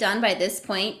doesn't get done by this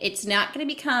point, it's not going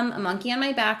to become a monkey on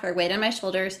my back or weight on my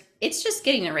shoulders. It's just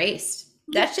getting erased.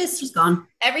 That's just gone.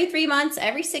 every 3 months,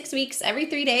 every 6 weeks, every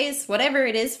 3 days, whatever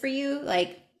it is for you.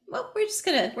 Like, well, we're just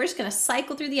gonna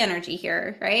cycle through the energy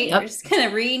here, right? We're Yep. just gonna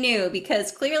renew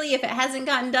because clearly, if it hasn't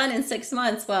gotten done in 6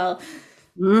 months, well,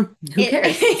 Who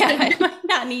cares? yeah, it might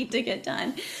not need to get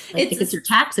done. Like if it's your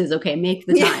taxes, okay, make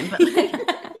the time. But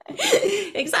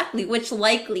exactly, which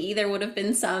likely there would have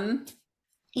been some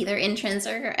either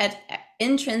intrinsic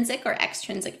or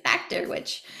extrinsic factor,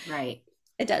 which right.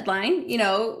 a deadline,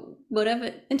 would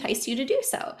have enticed you to do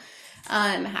so.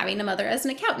 Having a mother as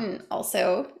an accountant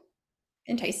also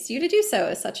enticed you to do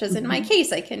so, such as in my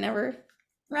case, I can never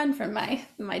run from my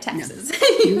taxes,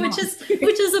 No.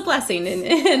 which is a blessing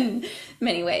in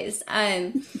many ways.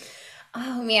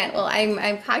 Oh man, well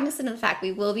I'm cognizant of the fact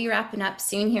we will be wrapping up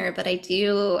soon here, but I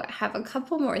do have a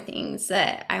couple more things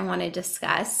that I want to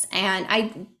discuss.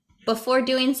 And before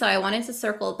doing so, I wanted to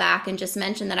circle back and just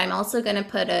mention that I'm also going to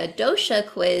put a dosha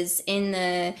quiz in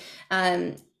the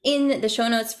show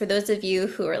notes for those of you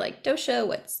who are like, dosha,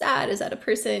 what's that? Is that a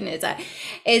person?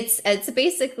 It's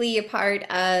basically a part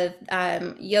of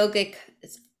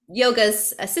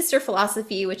yoga's a sister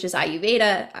philosophy, which is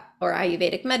Ayurveda or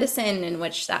Ayurvedic medicine, in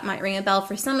which that might ring a bell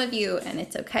for some of you, and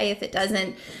it's okay if it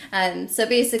doesn't. So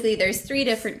basically, there's 3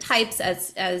 different types,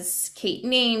 as Cait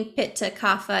named: Pitta,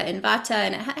 Kapha, and Vata,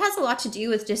 and it has a lot to do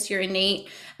with just your innate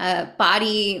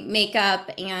body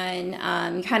makeup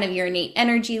and kind of your innate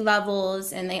energy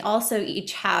levels. And they also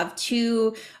each have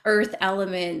 2 earth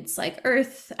elements, like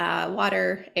earth,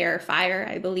 water, air, fire,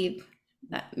 I believe.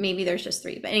 Maybe there's just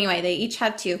 3, but anyway, they each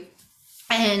have 2.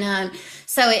 And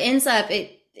so it ends up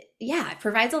yeah, it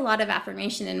provides a lot of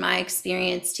affirmation in my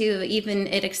experience too. Even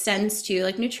it extends to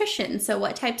like nutrition. So,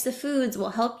 what types of foods will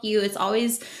help you? It's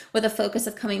always with a focus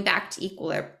of coming back to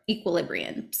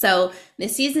equilibrium. So, the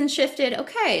season shifted.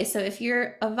 Okay, so if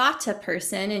you're a Vata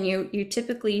person and you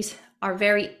typically are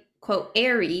very quote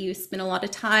airy, you spend a lot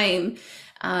of time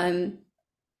um,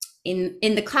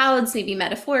 in the clouds, maybe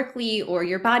metaphorically, or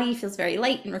your body feels very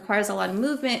light and requires a lot of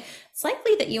movement, it's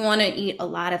likely that you want to eat a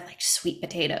lot of like sweet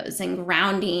potatoes and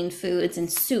grounding foods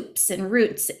and soups and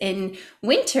roots in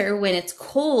winter when it's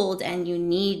cold and you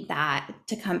need that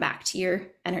to come back to your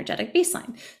energetic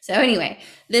baseline. So anyway,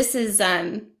 this is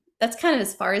that's kind of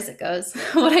as far as it goes.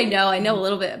 What I know. I know a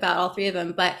little bit about all three of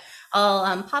them, but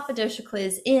I'll pop a dosha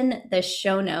quiz in the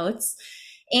show notes.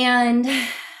 And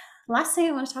last thing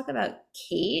I want to talk about,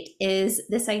 Cait, is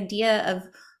this idea of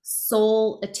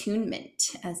soul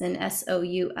attunement, as in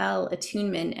SOUL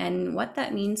attunement, and what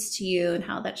that means to you and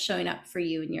how that's showing up for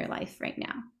you in your life right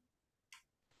now.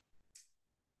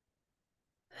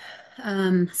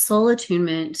 Soul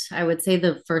attunement, I would say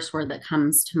the first word that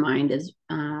comes to mind is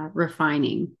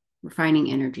refining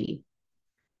energy.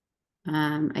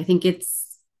 I think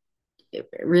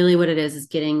really what it is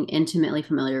getting intimately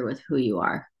familiar with who you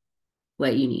are,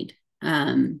 what you need,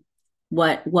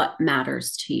 what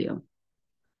matters to you,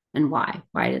 and why.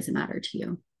 Why does it matter to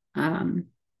you? And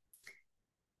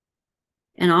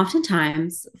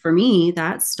oftentimes, for me,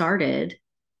 that started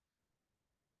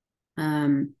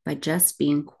by just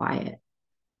being quiet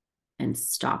and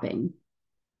stopping.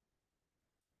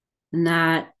 And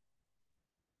that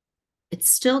it's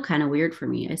still kind of weird for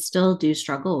me. I still do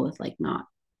struggle with like not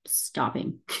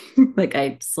stopping. Like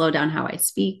I slow down how I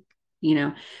speak, you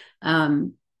know.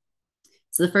 Um,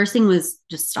 so the first thing was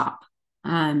just stop.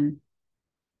 And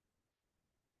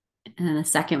then the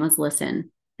second was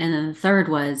listen. And then the third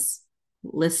was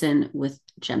listen with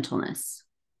gentleness.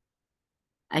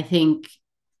 I think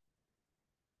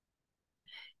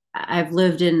I've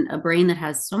lived in a brain that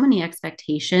has so many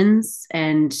expectations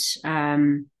and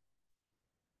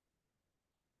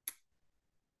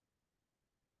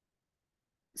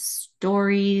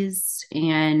stories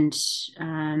and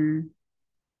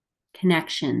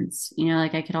connections. You know,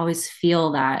 like I could always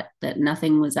feel that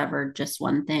nothing was ever just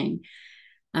one thing.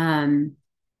 Um,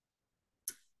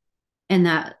 and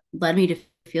that led me to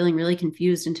feeling really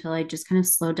confused until I just kind of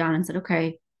slowed down and said,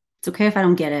 okay, it's okay if I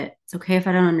don't get it. It's okay if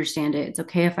I don't understand it. It's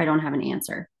okay if I don't have an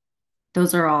answer.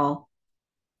 Those are all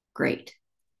great.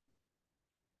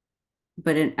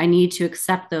 But I need to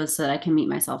accept those so that I can meet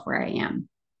myself where I am.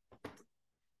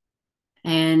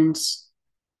 And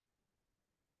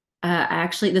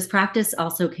actually, this practice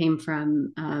also came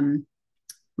from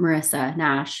Marissa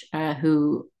Nash,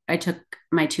 who I took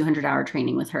my 200-hour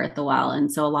training with her at the Well.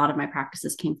 And so a lot of my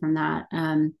practices came from that.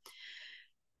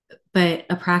 But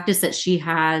a practice that she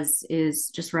has is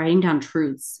just writing down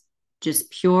truths,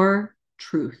 just pure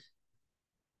truth.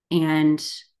 And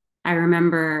I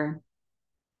remember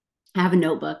I have a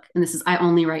notebook, and I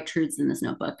only write truths in this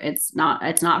notebook. It's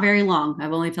not very long.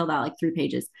 I've only filled out like 3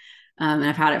 pages. And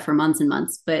I've had it for months and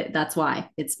months, but that's why.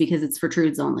 It's because it's for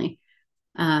truths only.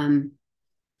 Um,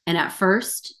 and at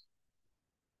first,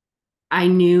 I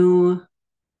knew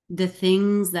the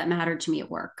things that mattered to me at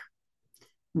work.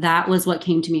 That was what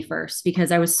came to me first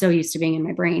because I was so used to being in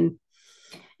my brain.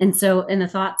 And so, and the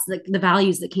thoughts, the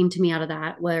values that came to me out of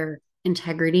that were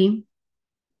integrity,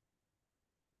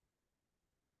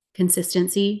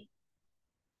 consistency,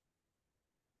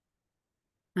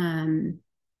 um,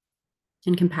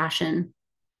 and compassion.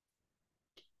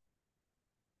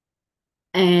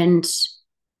 And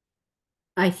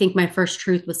I think my first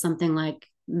truth was something like,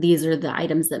 these are the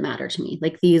items that matter to me.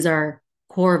 Like these are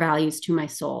core values to my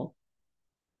soul.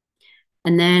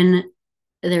 And then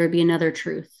there would be another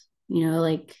truth,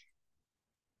 like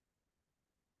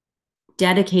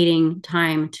dedicating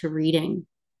time to reading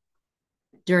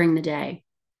during the day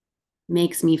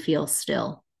makes me feel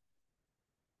still,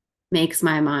 makes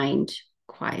my mind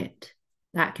quiet.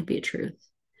 That could be a truth.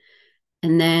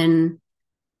 And then,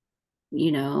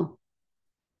 you know,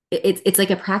 it's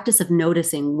like a practice of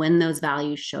noticing when those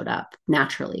values showed up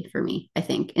naturally for me, I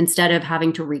think, instead of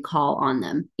having to recall on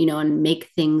them, and make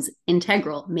things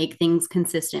integral, make things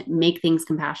consistent, make things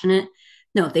compassionate.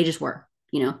 No, they just were,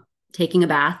 taking a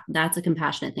bath. That's a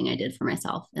compassionate thing I did for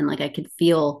myself. And like I could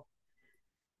feel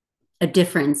a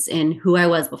difference in who I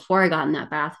was before I got in that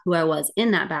bath, who I was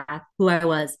in that bath, who I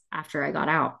was after I got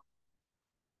out.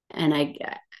 And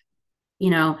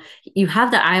you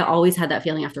have that. I always had that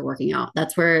feeling after working out.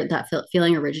 That's where that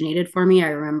feeling originated for me. I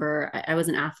remember I was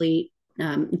an athlete,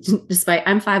 despite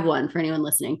I'm 5'1" for anyone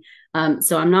listening.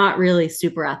 So I'm not really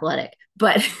super athletic,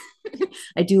 but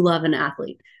I do love an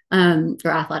athlete, or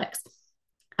athletics.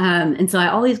 And so I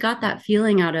always got that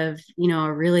feeling out of,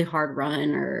 a really hard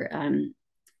run or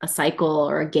a cycle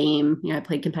or a game. I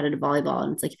played competitive volleyball,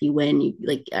 and it's like if you win, you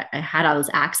like I had all this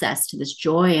access to this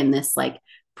joy and this like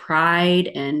pride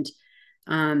and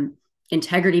um,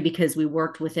 integrity because we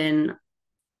worked within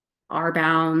our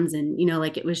bounds, and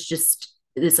like it was just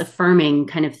this affirming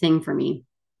kind of thing for me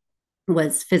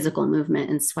was physical movement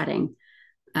and sweating.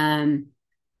 Um,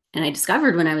 and I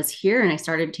discovered when I was here and I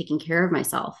started taking care of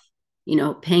myself,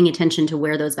 paying attention to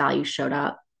where those values showed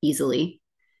up easily,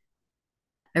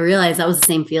 I realized that was the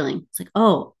same feeling. It's like,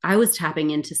 oh, I was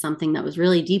tapping into something that was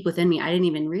really deep within me. I didn't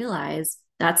even realize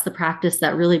that's the practice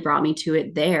that really brought me to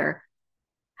it there.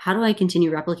 How do I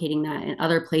continue replicating that in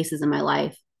other places in my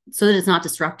life so that it's not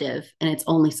disruptive and it's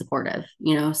only supportive,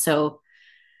 So,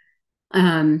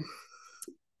 um,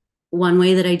 one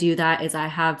way that I do that is I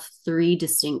have 3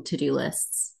 distinct to-do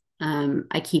lists.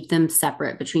 I keep them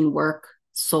separate between work,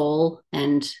 soul,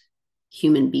 and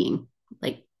human being,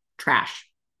 like trash.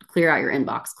 Clear out your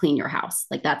inbox, clean your house.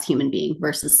 Like that's human being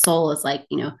versus soul is like,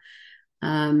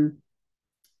 um,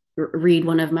 read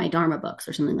one of my Dharma books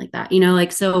or something like that.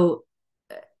 Like so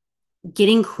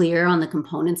getting clear on the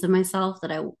components of myself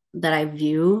that I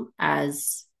view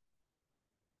as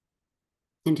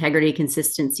integrity,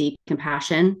 consistency,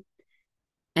 compassion,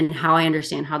 and how I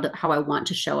understand how I want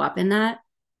to show up in that,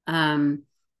 um,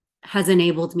 has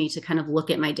enabled me to kind of look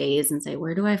at my days and say,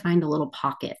 where do I find a little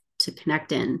pocket to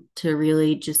connect in to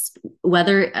really just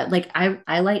whether like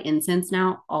I light incense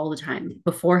now all the time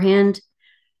beforehand.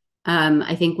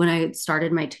 I think when I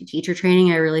started my teacher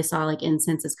training, I really saw like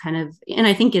incense as kind of, and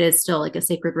I think it is still like a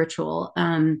sacred ritual.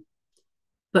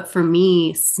 But for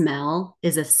me, smell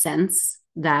is a sense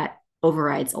that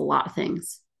overrides a lot of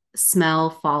things. Smell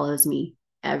follows me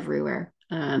everywhere.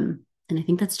 And I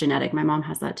think that's genetic. My mom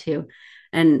has that too.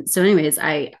 And so, anyways,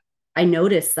 I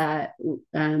noticed that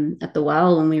at the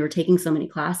well when we were taking so many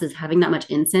classes, having that much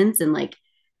incense and like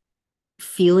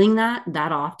feeling that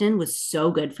often was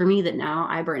so good for me that now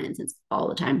I burn incense all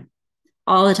the time.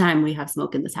 All the time we have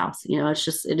smoke in this house.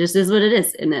 It just is what it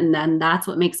is. And then that's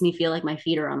what makes me feel like my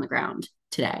feet are on the ground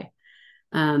today.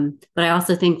 But I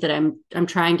also think that I'm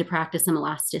trying to practice some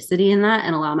elasticity in that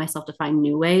and allow myself to find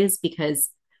new ways because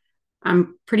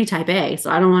I'm pretty type A. So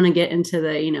I don't want to get into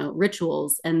the,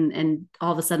 rituals and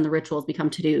all of a sudden the rituals become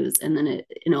to-dos and then it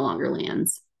no longer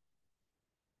lands.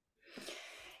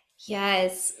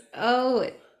 Yes. Oh,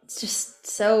 it's just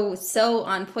so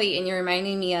on point. And you're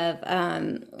reminding me of,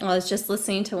 I was just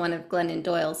listening to one of Glennon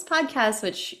Doyle's podcasts,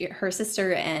 which her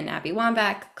sister and Abby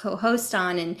Wambach co-host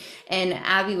on. And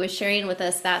Abby was sharing with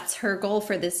us that's her goal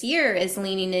for this year is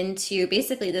leaning into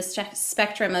basically the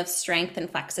spectrum of strength and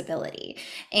flexibility.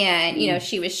 And, Mm.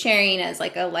 she was sharing as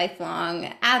like a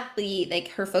lifelong athlete, like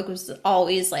her focus was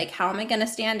always like, how am I going to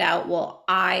stand out? Well,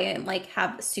 I like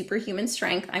have superhuman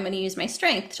strength. I'm going to use my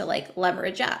strength to like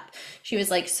leverage up. She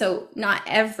was like, so not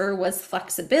ever was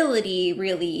flexibility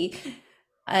really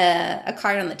a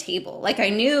card on the table. Like I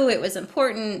knew it was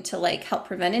important to like help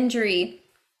prevent injury,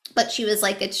 but she was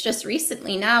like, it's just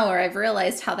recently now where I've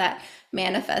realized how that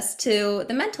manifests to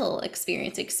the mental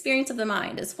experience of the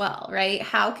mind as well, right?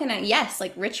 How can I, yes,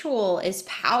 like ritual is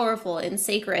powerful and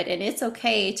sacred, and it's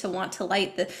okay to want to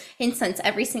light the incense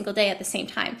every single day at the same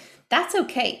time. That's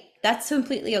okay. That's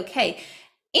completely okay.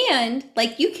 And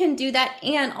like you can do that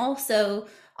and also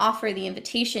offer the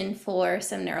invitation for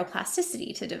some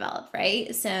neuroplasticity to develop,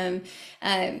 right? Some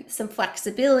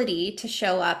flexibility to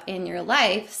show up in your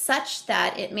life such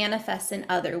that it manifests in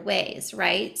other ways,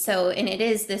 right? So, and it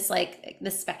is this like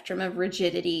the spectrum of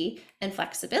rigidity and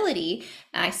flexibility.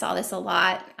 I saw this a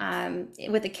lot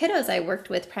with the kiddos I worked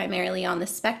with, primarily on the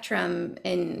spectrum.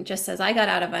 And just as I got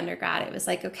out of undergrad, it was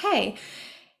like, okay,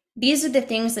 these are the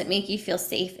things that make you feel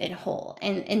safe and whole,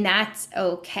 and that's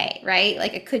okay, right?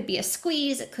 Like it could be a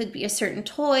squeeze, it could be a certain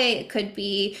toy, it could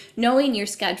be knowing your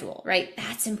schedule, right?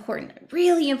 That's important,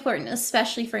 really important,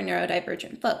 especially for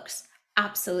neurodivergent folks.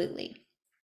 Absolutely.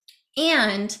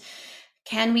 And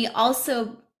can we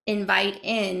also invite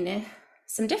in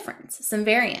some difference, some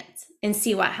variance, and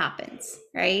see what happens,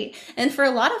 right? And for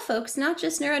a lot of folks, not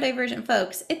just neurodivergent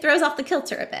folks, it throws off the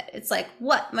kilter a bit. It's like,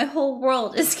 what? My whole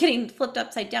world is getting flipped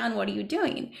upside down. What are you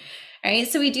doing? Right?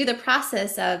 So we do the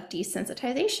process of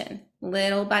desensitization,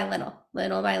 little by little,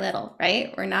 little by little,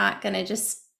 right? We're not going to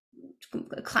just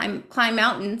climb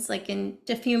mountains like in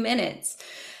a few minutes.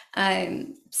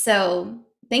 So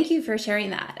thank you for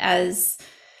sharing that as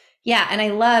yeah, and I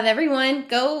love everyone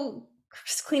go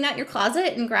just clean out your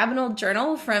closet and grab an old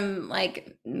journal from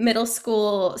like middle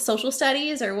school social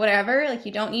studies or whatever. Like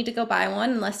you don't need to go buy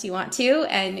one unless you want to,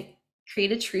 and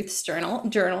create a truths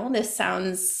journal. This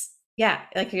sounds, yeah,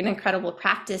 like an incredible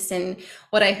practice. And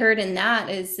what I heard in that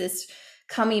is this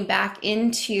coming back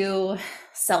into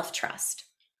self-trust,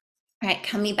 right?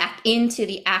 Coming back into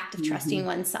the act of trusting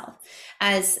oneself,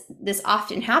 as this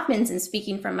often happens. And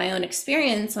speaking from my own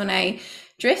experience, when I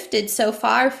drifted so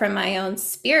far from my own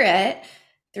spirit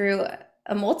through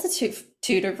a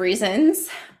multitude of reasons,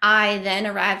 I then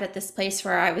arrived at this place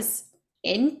where I was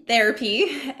in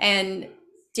therapy and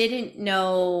didn't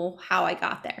know how I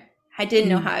got there. I didn't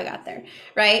know how I got there,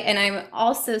 right? And I'm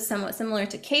also somewhat similar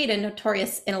to Cait, a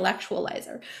notorious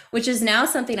intellectualizer, which is now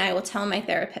something I will tell my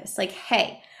therapist, like,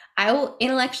 hey, I will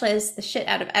intellectualize the shit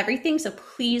out of everything. So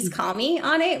please call me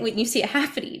on it when you see it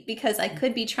happening, because I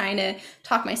could be trying to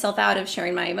talk myself out of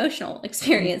sharing my emotional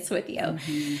experience with you.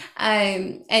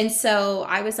 And so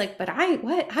I was like, but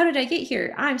what? How did I get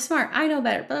here? I'm smart. I know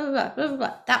better. Blah, blah, blah, blah, blah,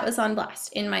 blah. That was on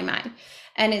blast in my mind.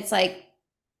 And it's like,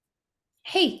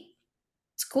 hey,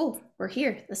 it's cool. We're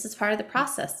here. This is part of the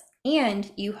process.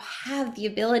 And you have the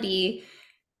ability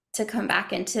to come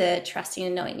back into trusting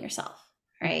and knowing yourself.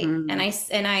 Right.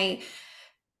 And I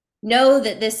know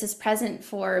that this is present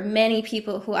for many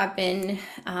people who have been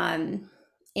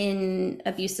in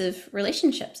abusive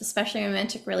relationships, especially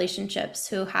romantic relationships,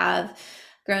 who have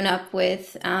grown up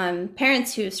with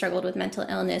parents who struggled with mental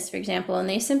illness, for example, and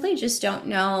they simply just don't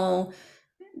know.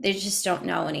 They just don't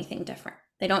know anything different.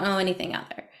 They don't know anything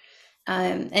other.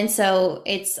 And so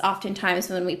it's oftentimes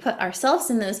when we put ourselves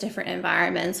in those different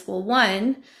environments, well,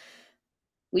 one,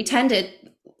 we tend to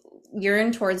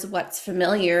yearn towards what's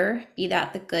familiar, be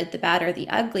that the good, the bad, or the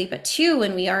ugly. But two,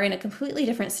 when we are in a completely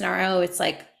different scenario, it's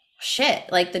like, shit,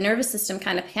 like the nervous system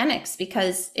kind of panics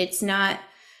because it's not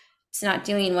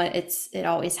doing what it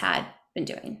always has been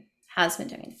doing,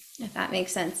 if that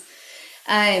makes sense.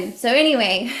 So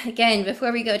anyway, again,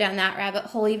 before we go down that rabbit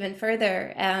hole even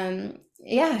further,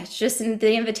 it's just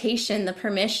the invitation, the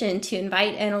permission to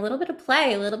invite in a little bit of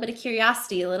play, a little bit of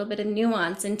curiosity, a little bit of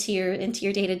nuance into your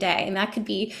day to day. And that could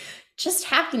be just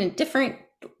having a different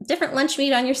lunch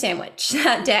meat on your sandwich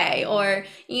that day, or,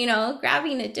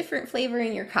 grabbing a different flavor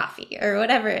in your coffee, or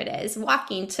whatever it is,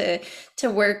 walking to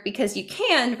work because you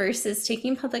can versus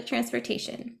taking public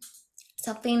transportation,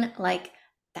 something like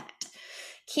that.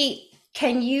 Cait,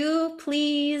 can you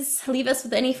please leave us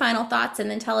with any final thoughts and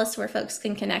then tell us where folks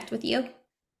can connect with you?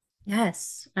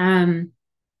 Yes. My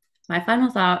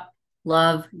final thought,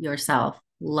 love yourself.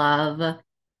 Love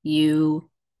you.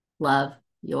 Love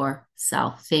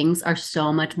yourself. Things are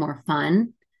so much more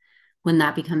fun when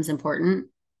that becomes important.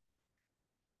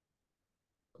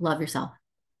 Love yourself.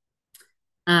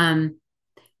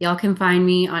 Y'all can find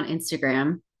me on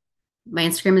Instagram. My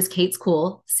Instagram is Cait's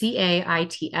Cool,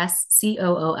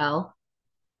 CAITSCOOL.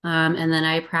 And then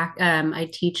I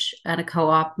teach at a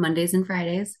co-op Mondays and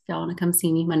Fridays. If y'all want to come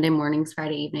see me, Monday mornings,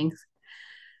 Friday evenings.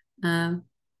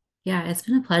 It's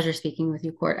been a pleasure speaking with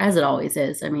you, Court, as it always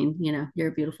is. I mean, you're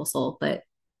a beautiful soul, but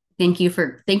thank you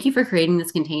for creating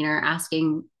this container,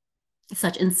 asking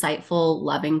such insightful,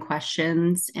 loving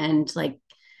questions, and like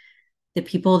the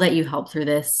people that you help through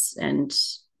this and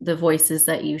the voices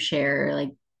that you share,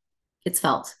 like it's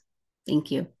felt.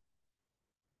 Thank you.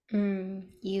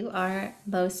 You are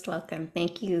most welcome.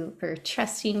 Thank you for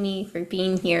trusting me, for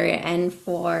being here, and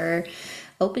for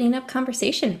opening up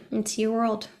conversation into your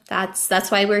world. That's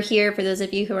why we're here. For those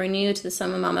of you who are new to the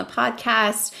Soma Mama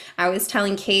podcast, I was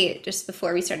telling Cait just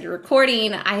before we started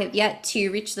recording, I have yet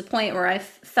to reach the point where I've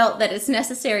felt that it's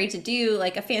necessary to do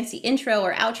like a fancy intro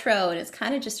or outro, and it's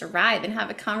kind of just arrive and have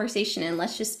a conversation, and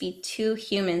let's just be two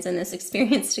humans in this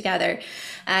experience together.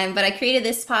 But I created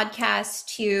this podcast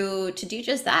to do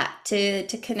just that,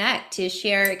 to connect, to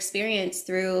share experience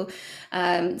through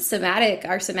our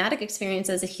somatic experience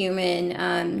as a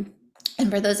human. And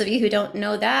for those of you who don't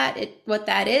know what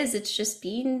that is, it's just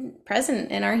being present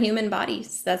in our human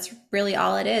bodies. That's really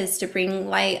all it is, to bring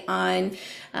light on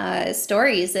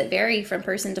stories that vary from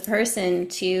person to person,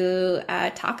 to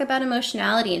talk about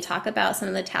emotionality and talk about some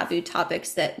of the taboo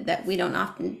topics that we don't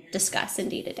often discuss in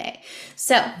day to day.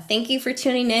 So thank you for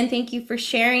tuning in. Thank you for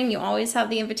sharing. You always have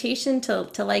the invitation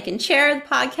to like and share the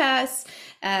podcast.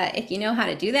 If you know how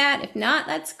to do that. If not,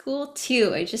 that's cool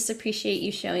too. I just appreciate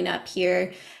you showing up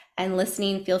here and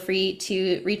listening. Feel free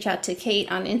to reach out to Cait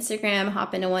on Instagram,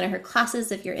 hop into one of her classes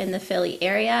if you're in the Philly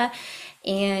area,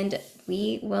 and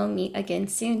we will meet again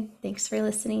soon. Thanks for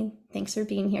listening. Thanks for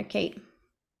being here, Cait.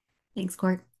 Thanks,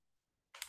 Court.